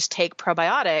cure is just take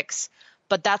probiotics,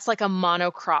 but that's like a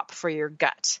monocrop for your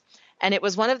gut. And it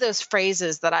was one of those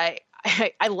phrases that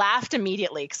I laughed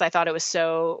immediately because I thought it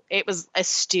was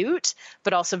astute,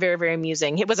 but also very, very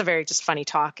amusing. It was a very just funny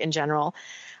talk in general.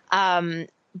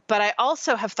 But I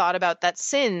also have thought about that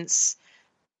since,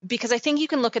 because I think you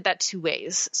can look at that two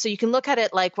ways. So you can look at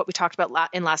it like what we talked about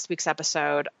in last week's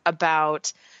episode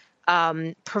about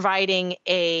providing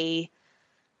a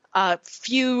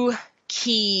few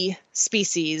key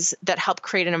species that help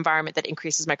create an environment that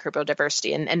increases microbial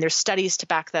diversity. And there's studies to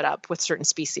back that up with certain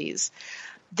species.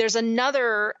 There's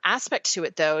another aspect to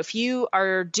it, though. If you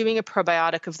are doing a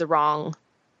probiotic of the wrong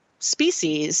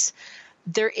species,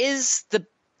 there is the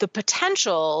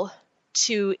potential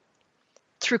to,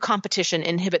 through competition,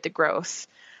 inhibit the growth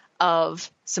of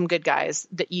some good guys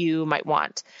that you might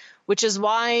want, which is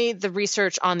why the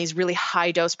research on these really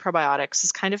high dose probiotics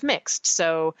is kind of mixed.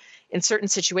 So in certain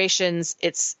situations,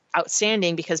 it's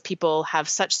outstanding because people have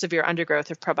such severe undergrowth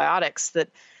of probiotics that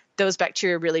those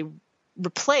bacteria really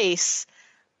replace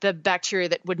the bacteria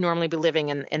that would normally be living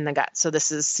in the gut. So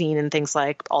this is seen in things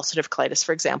like ulcerative colitis,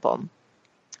 for example.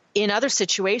 In other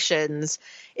situations,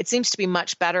 it seems to be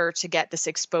much better to get this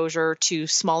exposure to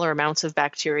smaller amounts of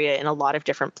bacteria in a lot of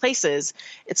different places.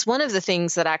 It's one of the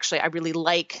things that actually I really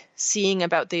like seeing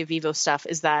about the Vivo stuff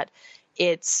is that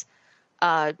it's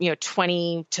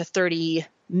 20 to 30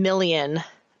 million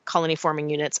colony forming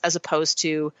units as opposed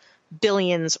to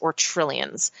billions or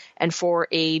trillions. And for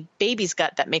a baby's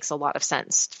gut, that makes a lot of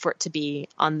sense for it to be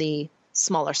on the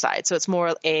smaller side. So it's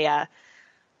more a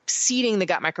seeding the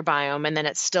gut microbiome, and then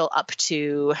it's still up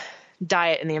to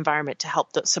diet and the environment to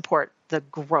help support the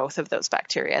growth of those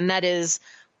bacteria. And that is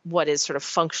what is sort of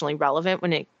functionally relevant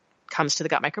when it comes to the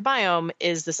gut microbiome,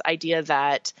 is this idea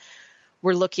that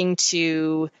we're looking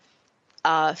to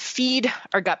feed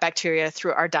our gut bacteria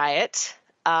through our diet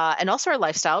and also our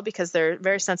lifestyle, because they're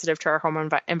very sensitive to our hormone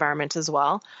environment as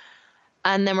well.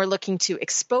 And then we're looking to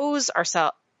expose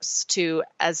to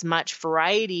as much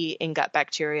variety in gut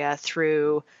bacteria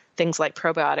through things like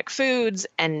probiotic foods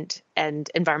and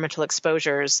environmental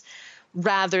exposures,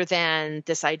 rather than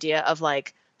this idea of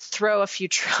like throw a few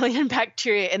trillion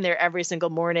bacteria in there every single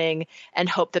morning and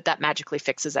hope that that magically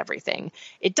fixes everything.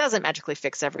 It doesn't magically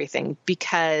fix everything,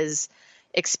 because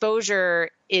exposure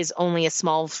is only a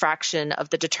small fraction of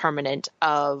the determinant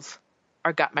of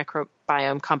our gut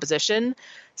microbiome composition.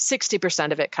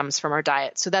 60% of it comes from our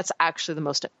diet. So that's actually the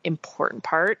most important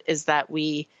part, is that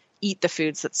we eat the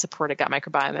foods that support a gut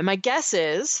microbiome. And my guess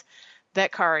is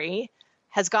that Kari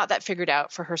has got that figured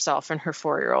out for herself and her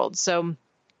 4-year-old. So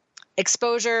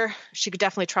exposure, she could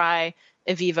definitely try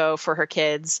Evivo for her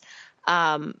kids.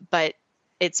 But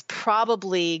it's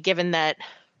probably, given that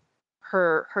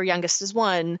her youngest is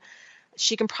 1,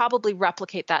 she can probably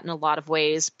replicate that in a lot of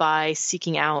ways by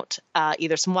seeking out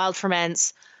either some wild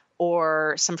ferments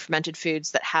or some fermented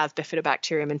foods that have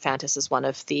Bifidobacterium infantis as one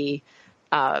of the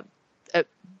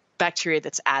bacteria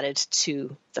that's added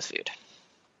to the food.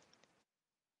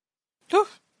 Whew.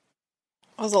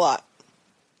 That was a lot.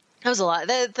 That was a lot.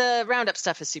 The Roundup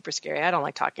stuff is super scary. I don't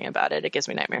like talking about it. It gives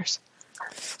me nightmares.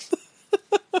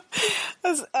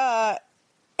 That's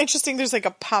interesting. There's like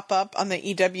a pop-up on the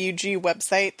EWG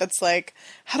website that's like,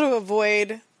 how to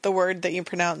avoid the word that you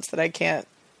pronounce that I can't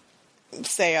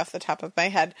say off the top of my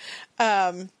head.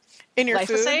 In your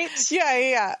Glyphosate? food.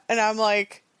 Yeah. And I'm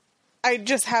like, I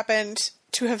just happened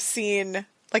to have seen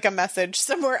like a message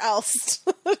somewhere else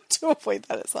to avoid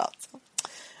that as well.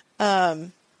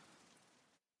 So,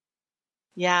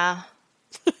 yeah.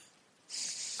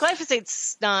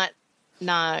 Glyphosate's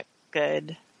not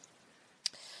good.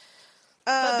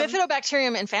 But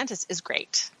Bifidobacterium infantis is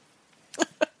great.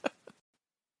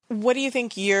 What do you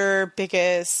think your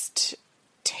biggest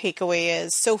takeaway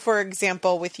is? So, for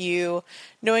example, with you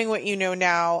knowing what you know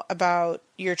now about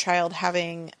your child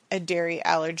having a dairy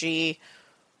allergy,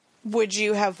 would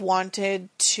you have wanted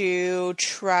to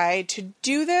try to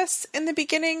do this in the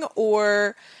beginning?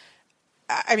 Or,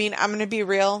 I mean, I'm going to be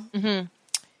real. Mm-hmm.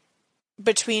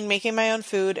 Between making my own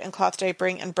food and cloth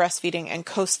diapering and breastfeeding and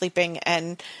co-sleeping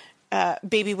and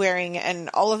baby wearing and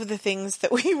all of the things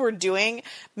that we were doing,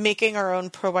 making our own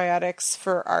probiotics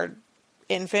for our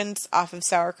infants off of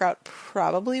sauerkraut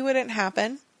probably wouldn't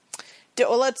happen.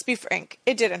 Well, let's be frank,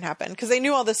 it didn't happen, because I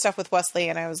knew all this stuff with Wesley,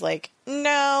 and I was like,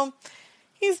 no,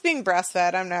 he's being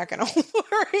breastfed. I'm not going to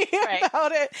worry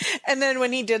about it. And then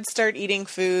when he did start eating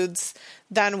foods,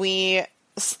 then we,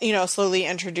 slowly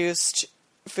introduced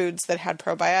foods that had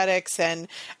probiotics, and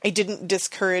I didn't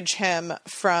discourage him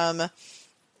from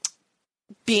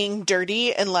being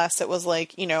dirty unless it was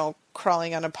like,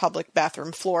 crawling on a public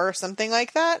bathroom floor or something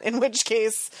like that, in which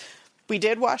case we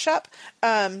did wash up.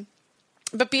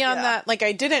 But beyond that, like,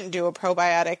 I didn't do a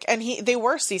probiotic, and they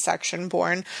were C-section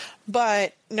born,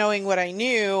 but knowing what I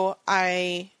knew,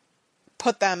 I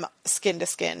put them skin to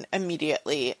skin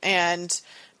immediately and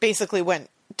basically went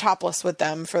topless with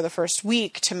them for the first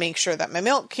week to make sure that my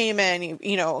milk came in,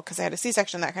 because I had a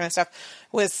C-section, that kind of stuff.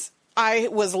 I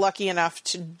was lucky enough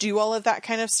to do all of that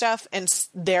kind of stuff, and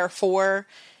therefore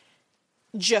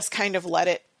just kind of let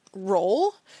it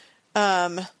roll.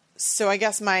 So I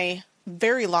guess my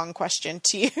very long question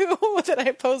to you that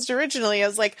I posed originally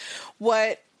is like,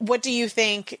 what do you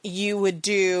think you would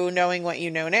do, knowing what you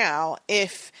know now,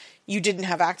 if you didn't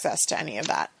have access to any of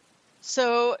that?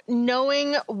 So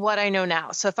knowing what I know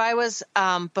now, so if I was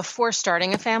before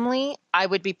starting a family, I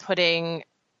would be putting,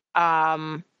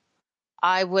 I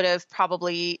would have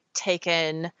probably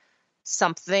taken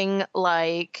something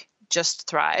like Just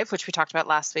Thrive, which we talked about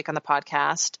last week on the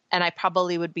podcast, and I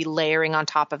probably would be layering on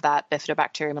top of that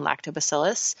Bifidobacterium and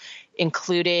Lactobacillus,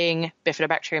 including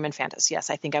Bifidobacterium infantis. Yes,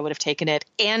 I think I would have taken it,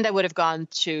 and I would have gone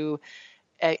to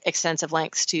extensive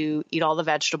lengths to eat all the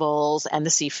vegetables and the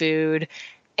seafood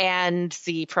and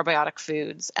the probiotic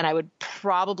foods. And I would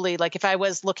probably, like, if I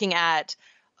was looking at,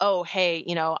 oh, hey,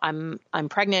 I'm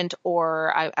pregnant,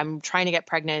 or I'm trying to get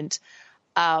pregnant,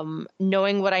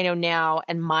 knowing what I know now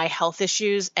and my health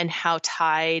issues and how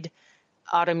tied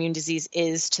autoimmune disease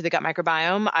is to the gut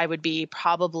microbiome, I would be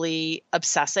probably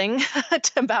obsessing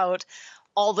about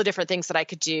all the different things that I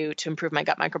could do to improve my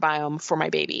gut microbiome for my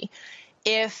baby.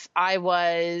 If I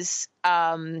was,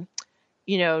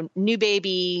 new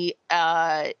baby,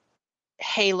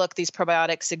 hey, look, these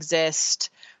probiotics exist.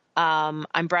 I'm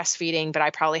breastfeeding, but I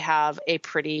probably have a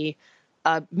pretty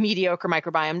mediocre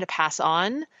microbiome to pass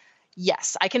on.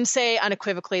 Yes, I can say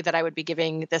unequivocally that I would be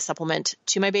giving this supplement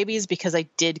to my babies, because I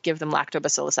did give them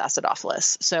Lactobacillus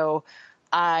acidophilus. So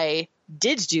I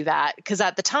did do that, because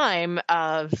at the time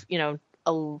of,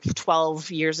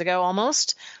 12 years ago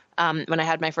almost, when I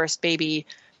had my first baby,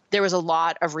 there was a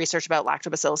lot of research about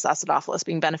Lactobacillus acidophilus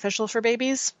being beneficial for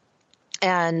babies.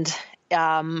 And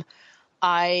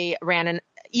I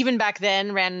even back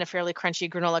then, ran in a fairly crunchy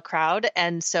granola crowd.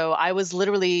 And so I was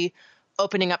literally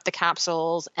opening up the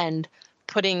capsules and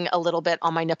putting a little bit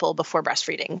on my nipple before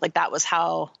breastfeeding. Like that was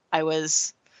how I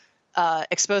was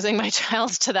exposing my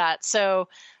child to that. So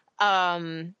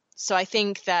I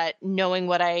think that knowing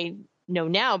what I know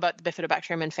now about the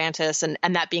Bifidobacterium infantis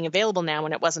and that being available now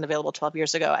when it wasn't available 12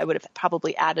 years ago, I would have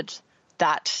probably added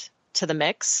that to the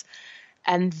mix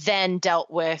and then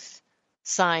dealt with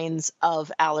signs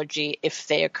of allergy if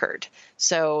they occurred.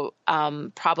 So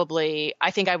probably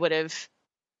I think I would have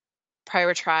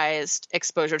prioritized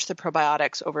exposure to the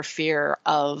probiotics over fear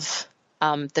of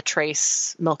the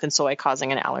trace milk and soy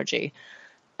causing an allergy.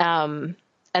 And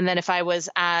then if I was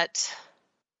at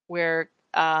where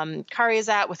Kari is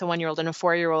at with a 1-year-old and a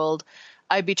 4-year-old,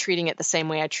 I'd be treating it the same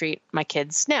way I treat my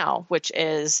kids now, which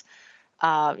is,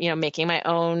 making my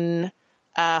own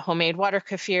homemade water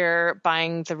kefir,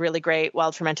 buying the really great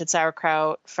wild fermented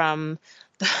sauerkraut from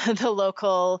the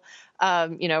local,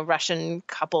 Russian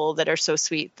couple that are so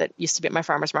sweet that used to be at my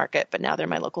farmer's market, but now they're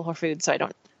my local Whole Foods, so I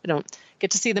don't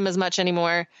get to see them as much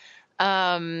anymore.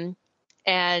 Buying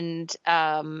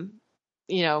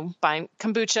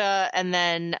kombucha, and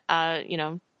then, I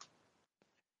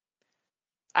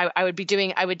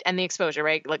would end the exposure,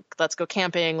 right? Like, let's go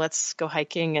camping, let's go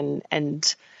hiking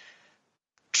and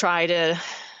try to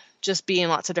just be in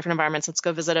lots of different environments. Let's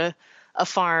go visit a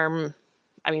farm.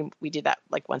 I mean, we do that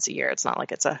like once a year. It's not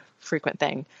like it's a frequent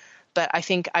thing, but I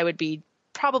think I would be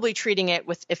probably treating it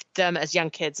if them as young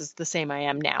kids is the same I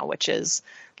am now, which is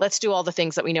let's do all the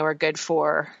things that we know are good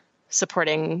for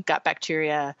supporting gut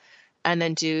bacteria, and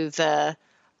then do the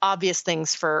obvious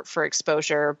things for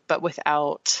exposure, but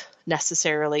without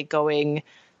necessarily going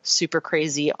super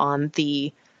crazy on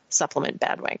the supplement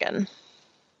bandwagon.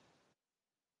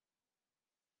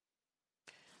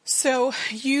 So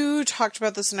you talked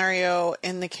about the scenario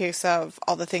in the case of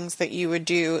all the things that you would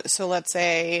do. So let's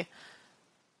say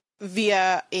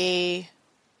via a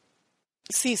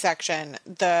C-section,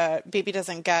 the baby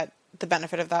doesn't get the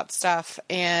benefit of that stuff,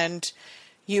 and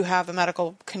you have a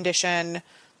medical condition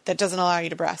that doesn't allow you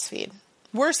to breastfeed.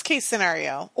 Worst case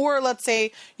scenario. Or let's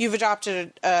say you've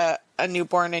adopted a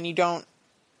newborn and you don't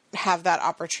have that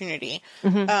opportunity.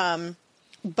 Mm-hmm.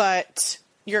 But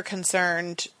you're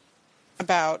concerned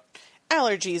about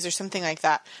allergies or something like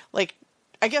that. Like,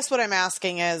 I guess what I'm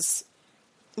asking is,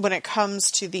 when it comes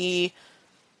to the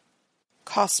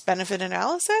cost benefit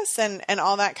analysis and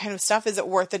all that kind of stuff, is it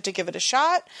worth it to give it a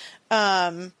shot?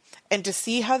 And to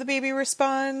see how the baby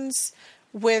responds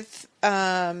with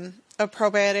a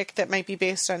probiotic that might be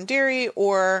based on dairy,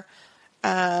 or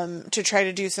to try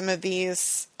to do some of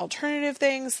these alternative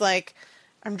things. Like,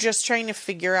 I'm just trying to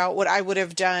figure out what I would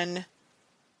have done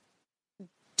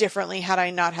differently had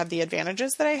I not had the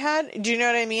advantages that I had. Do you know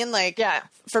what I mean? Like, yeah.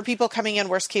 For people coming in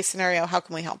worst case scenario, how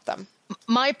can we help them?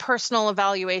 My personal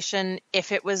evaluation,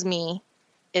 if it was me,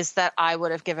 is that I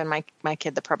would have given my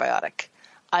kid the probiotic.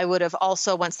 I would have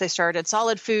also, once they started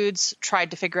solid foods,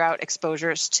 tried to figure out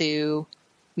exposures to,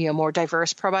 more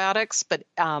diverse probiotics. But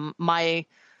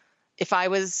if I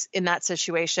was in that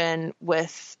situation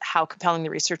with how compelling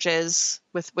the research is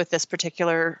with this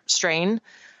particular strain,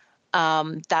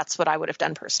 that's what I would have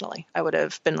done personally. I would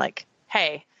have been like,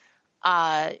 hey,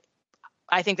 I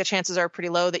think the chances are pretty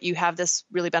low that you have this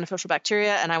really beneficial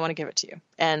bacteria, and I want to give it to you.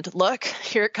 And look,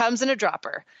 here it comes in a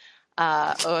dropper.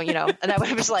 And I would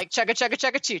have just like, chugga, chugga,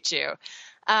 chugga, choo, choo.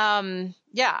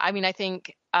 I mean, I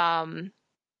think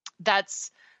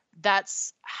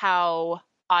that's how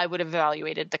I would have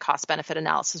evaluated the cost benefit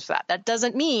analysis for that. That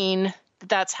doesn't mean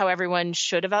that's how everyone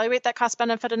should evaluate that cost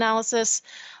benefit analysis.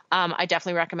 I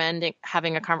definitely recommend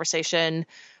having a conversation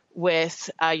with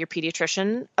your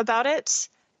pediatrician about it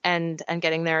and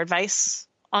getting their advice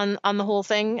on the whole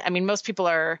thing. I mean,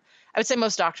 I would say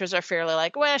most doctors are fairly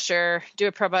like, well, sure, do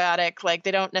a probiotic. Like,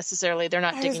 they're not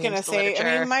digging into the literature.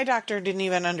 I mean, my doctor didn't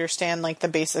even understand like the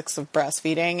basics of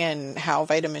breastfeeding and how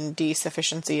vitamin D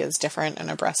sufficiency is different in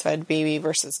a breastfed baby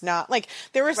versus not. Like,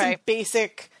 there was some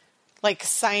basic, like,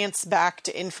 science-backed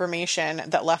information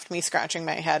that left me scratching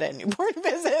my head at newborn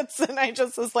visits. And I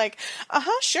just was like,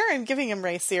 sure, I'm giving him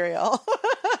rice cereal.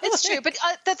 It's true. But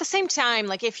at the same time,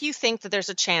 like, if you think that there's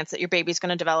a chance that your baby's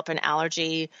going to develop an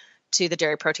allergy to the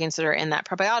dairy proteins that are in that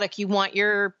probiotic, you want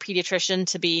your pediatrician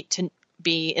to be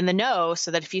in the know,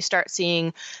 so that if you start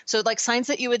seeing, like, signs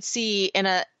that you would see in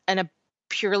a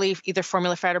purely either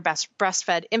formula fed or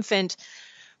breastfed infant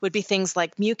would be things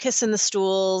like mucus in the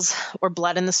stools or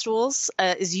blood in the stools,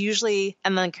 is usually,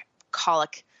 and then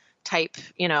colic type,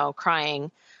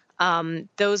 crying.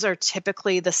 those are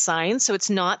typically the signs. So it's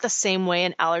not the same way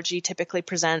an allergy typically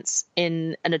presents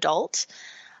in an adult.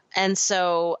 And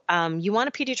so you want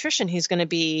a pediatrician who's going to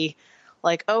be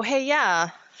like, oh, hey,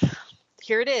 yeah,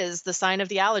 here it is, the sign of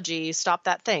the allergy, stop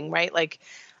that thing, right? Like,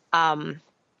 I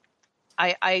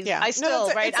still,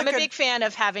 right? I'm a big fan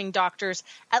of having doctors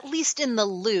at least in the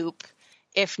loop,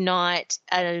 if not,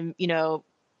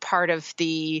 part of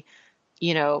the,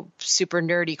 super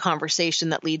nerdy conversation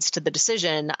that leads to the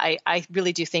decision. I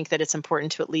really do think that it's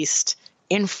important to at least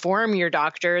inform your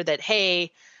doctor that,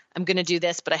 hey, I'm going to do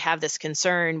this, but I have this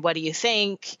concern. What do you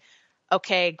think?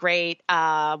 Okay, great.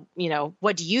 What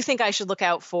do you think I should look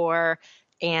out for?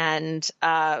 And,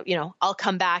 I'll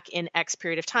come back in X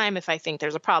period of time if I think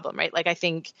there's a problem, right? Like, I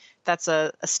think that's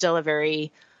still a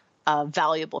very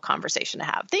valuable conversation to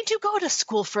have. They do go to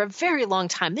school for a very long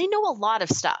time. They know a lot of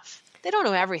stuff. They don't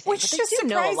know everything, which but they just do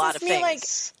know a lot of me, things. Like,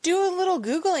 do a little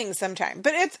Googling sometime.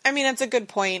 But it's a good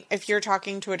point. If you're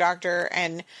talking to a doctor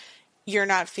and you're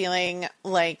not feeling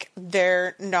like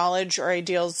their knowledge or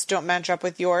ideals don't match up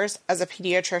with yours as a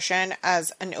pediatrician,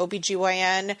 as an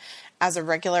OBGYN, as a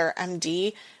regular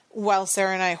MD, while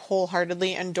Sarah and I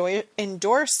wholeheartedly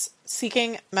endorse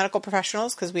seeking medical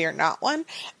professionals, because we are not one,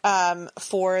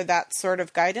 for that sort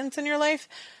of guidance in your life,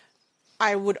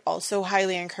 I would also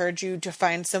highly encourage you to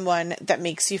find someone that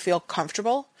makes you feel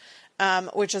comfortable,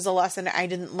 which is a lesson I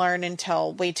didn't learn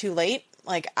until way too late.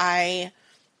 Like, I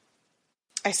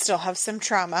still have some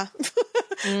trauma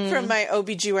from my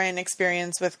OBGYN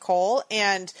experience with Cole.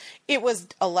 And it was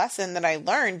a lesson that I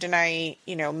learned, and I,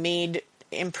 made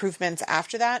improvements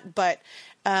after that. But,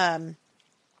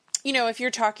 if you're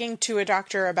talking to a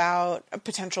doctor about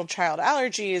potential child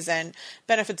allergies and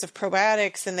benefits of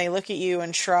probiotics, and they look at you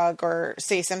and shrug or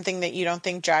say something that you don't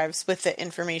think jives with the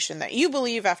information that you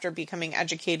believe after becoming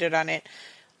educated on it,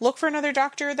 look for another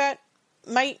doctor that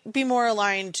might be more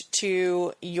aligned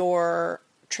to your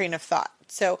train of thought.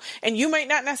 So, and you might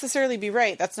not necessarily be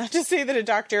right. That's not to say that a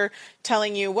doctor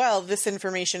telling you, well, this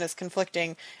information is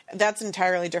conflicting, that's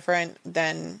entirely different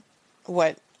than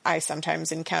what I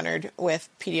sometimes encountered with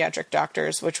pediatric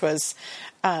doctors, which was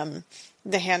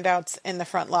the handouts in the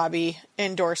front lobby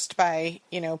endorsed by,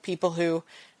 people who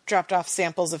dropped off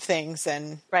samples of things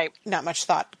and not much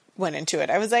thought went into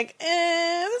it. I was like,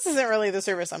 this isn't really the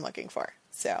service I'm looking for.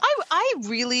 So I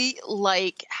really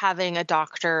like having a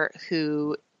doctor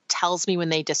who tells me when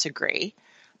they disagree,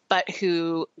 but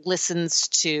who listens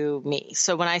to me.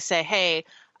 So when I say, hey,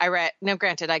 now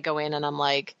granted, I go in and I'm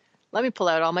like, let me pull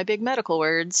out all my big medical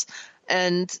words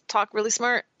and talk really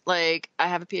smart. Like, I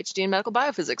have a PhD in medical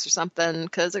biophysics or something,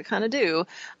 because I kind of do.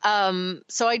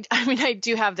 So I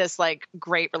do have this like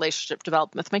great relationship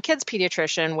developed with my kid's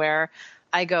pediatrician, where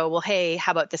I go, well, hey,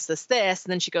 how about this, this, this?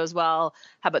 And then she goes, well,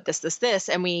 how about this, this, this?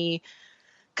 And we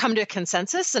come to a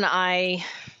consensus, and I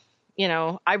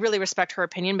really respect her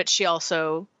opinion, but she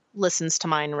also listens to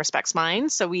mine and respects mine.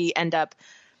 So we end up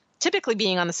typically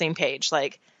being on the same page.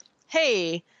 Like,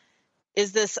 hey,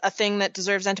 is this a thing that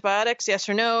deserves antibiotics? Yes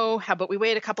or no? How about we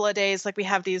wait a couple of days? Like, we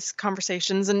have these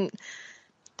conversations, and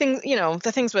things,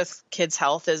 the things with kids'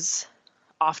 health is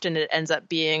often it ends up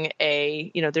being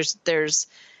there's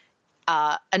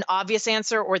an obvious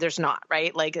answer, or there's not,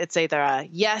 right? Like, it's either a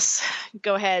yes,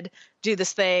 go ahead, do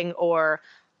this thing, or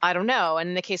I don't know. And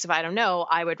in the case of I don't know,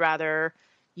 I would rather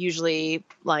usually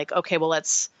like, okay, well,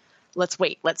 let's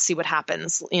wait. Let's see what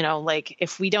happens. Like,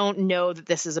 if we don't know that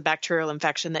this is a bacterial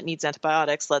infection that needs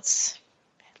antibiotics, let's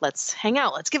hang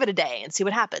out. Let's give it a day and see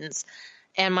what happens.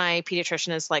 And my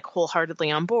pediatrician is like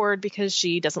wholeheartedly on board, because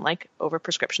she doesn't like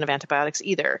overprescription of antibiotics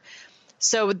either.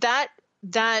 So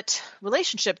that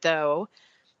relationship, though,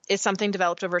 is something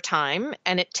developed over time,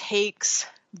 and it takes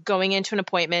going into an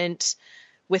appointment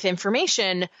with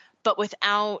information, but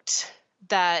without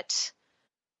that,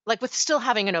 like, with still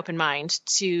having an open mind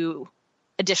to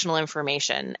additional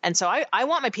information. And so I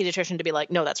want my pediatrician to be like,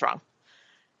 no, that's wrong.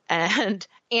 And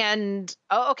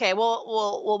oh, okay,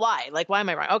 well, why? Like, why am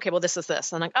I wrong? Okay, well, this is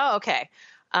this. And I'm like, oh, okay.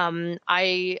 I'm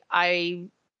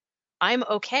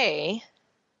okay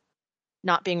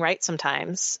not being right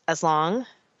sometimes, as long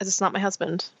as it's not my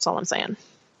husband. That's all I'm saying.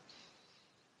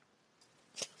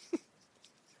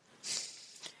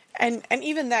 And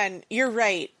even then, you're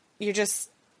right. You're just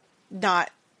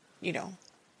not,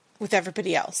 with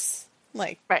everybody else.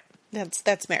 Like, right.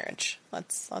 That's marriage.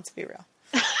 Let's be real.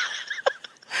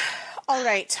 All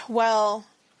right. Well,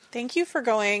 thank you for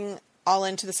going all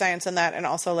into the science on that, and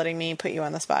also letting me put you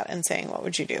on the spot and saying, what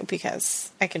would you do?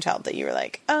 Because I can tell that you were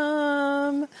like,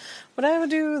 what I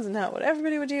would do is not what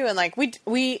everybody would do. And like,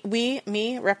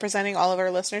 me representing all of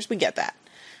our listeners, we get that.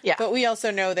 Yeah. But we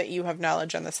also know that you have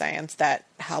knowledge on the science that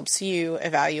helps you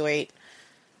evaluate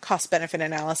cost-benefit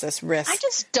analysis, risk. I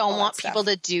just don't all want that people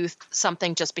stuff. to do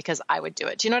something just because I would do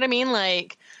it. Do you know what I mean?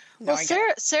 Like, No, well, I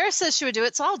get Sarah says she would do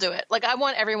it, so I'll do it. Like, I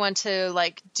want everyone to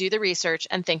like do the research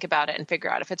and think about it and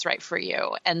figure out if it's right for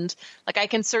you. And like,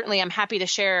 I'm happy to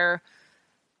share,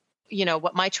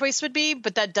 what my choice would be,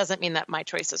 but that doesn't mean that my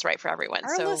choice is right for everyone.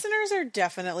 Our So listeners are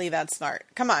definitely that smart.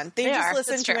 Come on. They just are.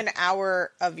 listened That's to true. an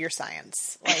hour of your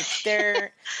science. Like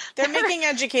they're making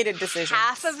educated decisions.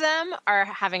 Half of them are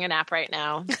having a nap right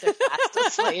now. They're fast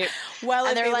asleep. Well,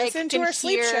 and if they're they like, listen to can our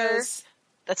sleep hear. shows,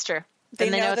 That's true. they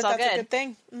Then know it's that all that's good. a good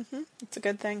thing. It's a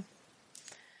good thing.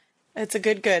 It's a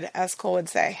good, as Cole would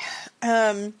say.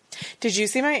 Did you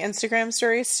see my Instagram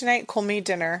stories tonight? Cole made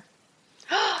dinner.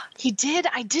 He did.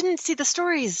 I didn't see the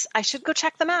stories. I should go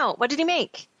check them out. What did he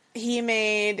make? He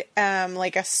made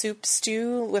like a soup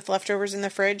stew with leftovers in the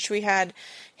fridge. We had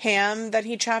ham that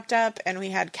he chopped up, and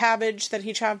we had cabbage that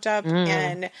he chopped up,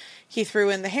 and he threw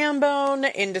in the ham bone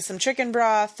into some chicken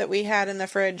broth that we had in the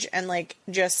fridge, and like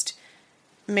just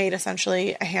made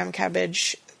essentially a ham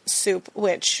cabbage soup,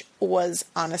 which was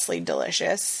honestly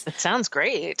delicious. It sounds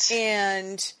great.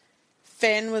 And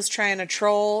Finn was trying to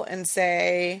troll and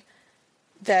say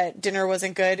that dinner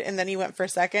wasn't good, and then he went for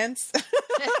seconds.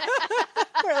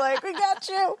 We're like, we got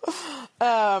you.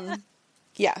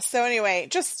 Yeah. So anyway,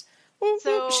 just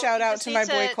shout out to my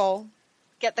boy Cole.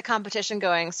 Get the competition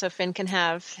going so Finn can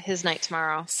have his night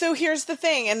tomorrow. So here's the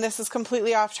thing, and this is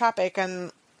completely off topic,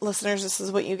 and listeners, this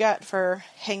is what you get for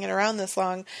hanging around this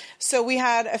long. So we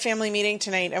had a family meeting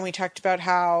tonight, and we talked about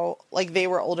how like they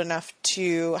were old enough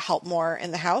to help more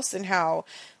in the house, and how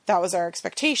that was our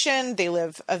expectation. They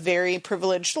live a very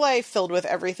privileged life filled with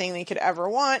everything they could ever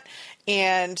want,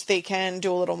 and they can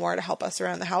do a little more to help us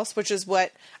around the house, which is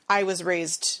what I was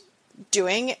raised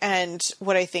doing and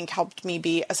what I think helped me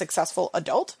be a successful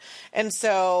adult. And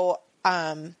so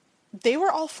they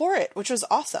were all for it, which was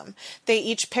awesome. They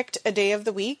each picked a day of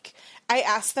the week. I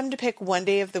asked them to pick one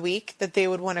day of the week that they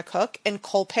would want to cook, and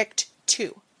Cole picked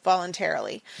 2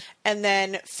 voluntarily. And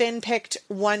then Finn picked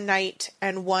one night,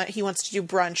 and he wants to do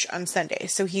brunch on Sunday.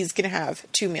 So he's going to have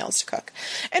 2 meals to cook.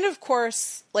 And of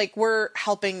course, like, we're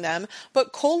helping them,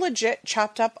 but Cole legit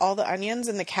chopped up all the onions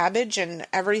and the cabbage and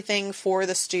everything for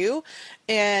the stew.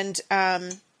 And,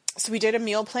 so we did a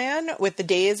meal plan with the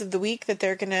days of the week that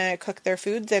they're going to cook their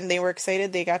foods, and they were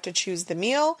excited. They got to choose the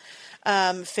meal.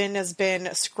 Finn has been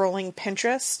scrolling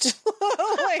Pinterest,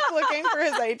 like looking for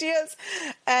his ideas.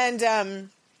 And,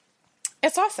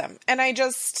 it's awesome. And I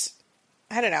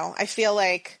don't know. I feel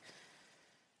like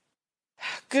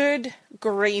good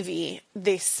gravy.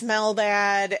 They smell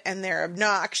bad and they're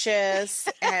obnoxious.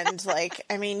 And like,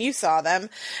 I mean, you saw them.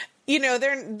 You know,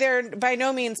 they're by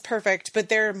no means perfect, but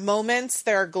there are moments,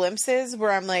 there are glimpses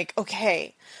where I'm like,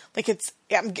 okay, like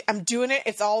I'm doing it.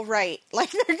 It's all right.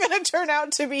 Like they're going to turn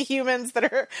out to be humans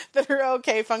that are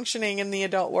okay functioning in the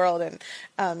adult world.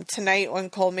 And tonight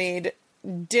when Cole made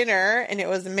dinner, and it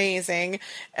was amazing,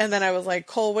 and then I was like,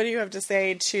 Cole, what do you have to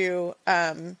say to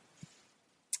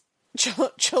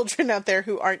children out there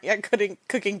who aren't yet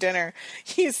cooking dinner?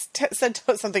 He's said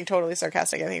something totally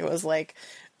sarcastic. I think it was like,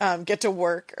 get to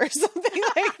work or something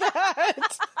like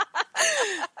that.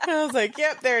 And I was like,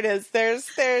 yep, there it is. There's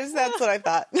that's what I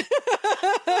thought.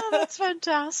 Oh, that's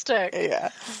fantastic.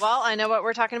 Yeah. Well, I know what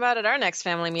we're talking about at our next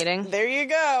family meeting. There you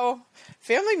go.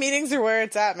 Family meetings are where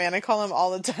it's at, man. I call them all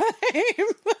the time.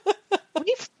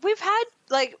 We've had,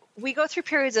 like, we go through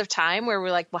periods of time where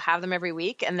we're like, we'll have them every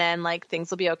week, and then like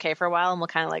things will be okay for a while, and we'll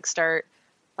kind of like start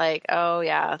like, oh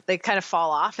yeah, they kind of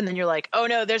fall off, and then you're like, oh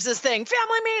no, there's this thing,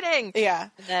 family meeting. Yeah.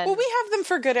 Then, well, we have them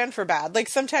for good and for bad. Like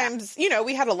sometimes, you know,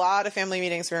 we had a lot of family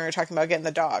meetings when we were talking about getting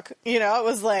the dog. You know, it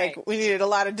was like we needed a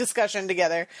lot of discussion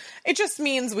together. It just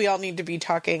means we all need to be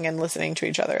talking and listening to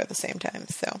each other at the same time.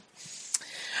 So,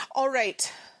 all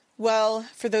right. Well,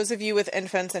 for those of you with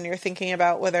infants and you're thinking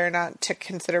about whether or not to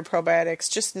consider probiotics,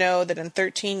 just know that in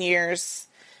 13 years,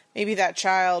 maybe that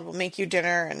child will make you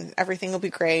dinner and everything will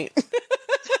be great.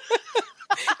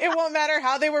 It won't matter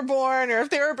how they were born or if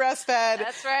they were breastfed.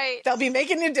 That's right. They'll be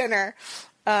making you dinner.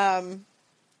 Have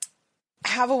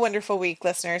a wonderful week,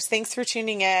 listeners. Thanks for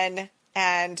tuning in.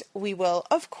 And we will,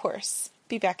 of course,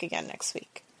 be back again next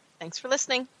week. Thanks for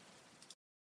listening.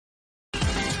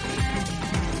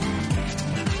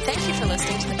 Thank you for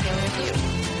listening to the Paleo Review.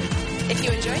 If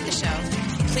you enjoyed the show,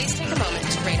 please take a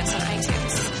moment to rate us on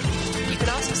iTunes. You can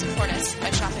also support us by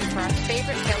shopping for our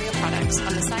favorite paleo products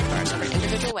on the sidebars of our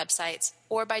individual websites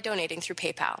or by donating through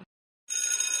PayPal.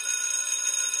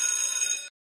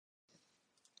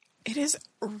 It is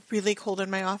really cold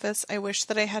in my office. I wish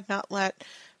that I had not let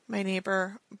my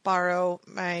neighbor borrow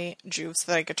my Juve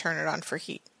so that I could turn it on for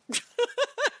heat.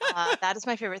 That is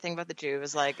my favorite thing about the Juve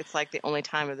is like it's like the only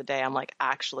time of the day I'm like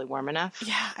actually warm enough.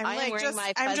 Yeah, I'm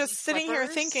I'm just sitting here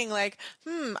thinking like,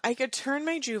 I could turn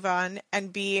my Juve on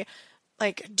and be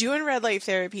like doing red light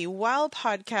therapy while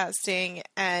podcasting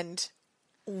and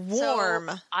warm.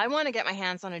 So I want to get my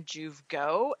hands on a Juve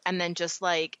Go and then just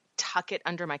like tuck it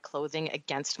under my clothing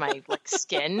against my like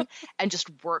skin and just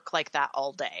work like that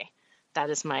all day. That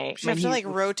is my. You have to like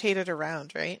rotate it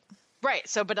around, right? Right.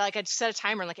 So, but like I just set a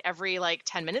timer and like every like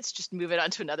 10 minutes, just move it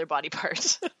onto another body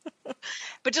part.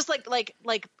 But just like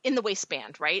in the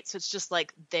waistband, right? So it's just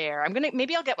like there.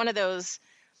 Maybe I'll get one of those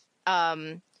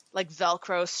like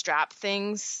Velcro strap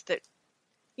things that,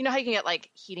 you know how you can get like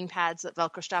heating pads that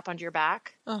Velcro strap onto your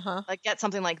back? Uh-huh. Like get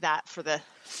something like that for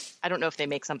I don't know if they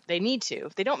make they need to.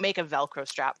 If they don't make a Velcro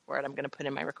strap for it, I'm going to put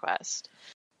in my request.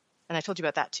 And I told you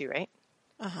about that too, right?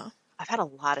 Uh-huh. I've had a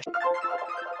lot of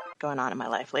going on in my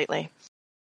life lately.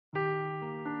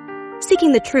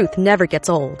 Seeking the truth never gets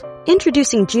old.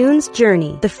 Introducing June's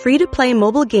Journey, the free-to-play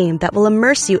mobile game that will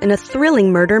immerse you in a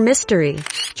thrilling murder mystery.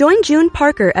 Join June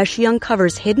Parker as she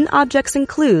uncovers hidden objects and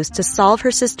clues to solve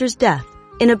her sister's death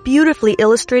in a beautifully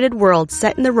illustrated world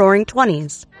set in the Roaring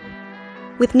 20s.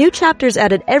 With new chapters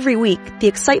added every week, the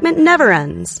excitement never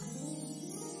ends.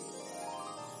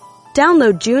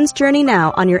 Download June's Journey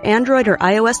now on your Android or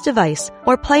iOS device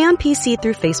or play on PC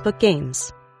through Facebook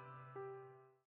Games.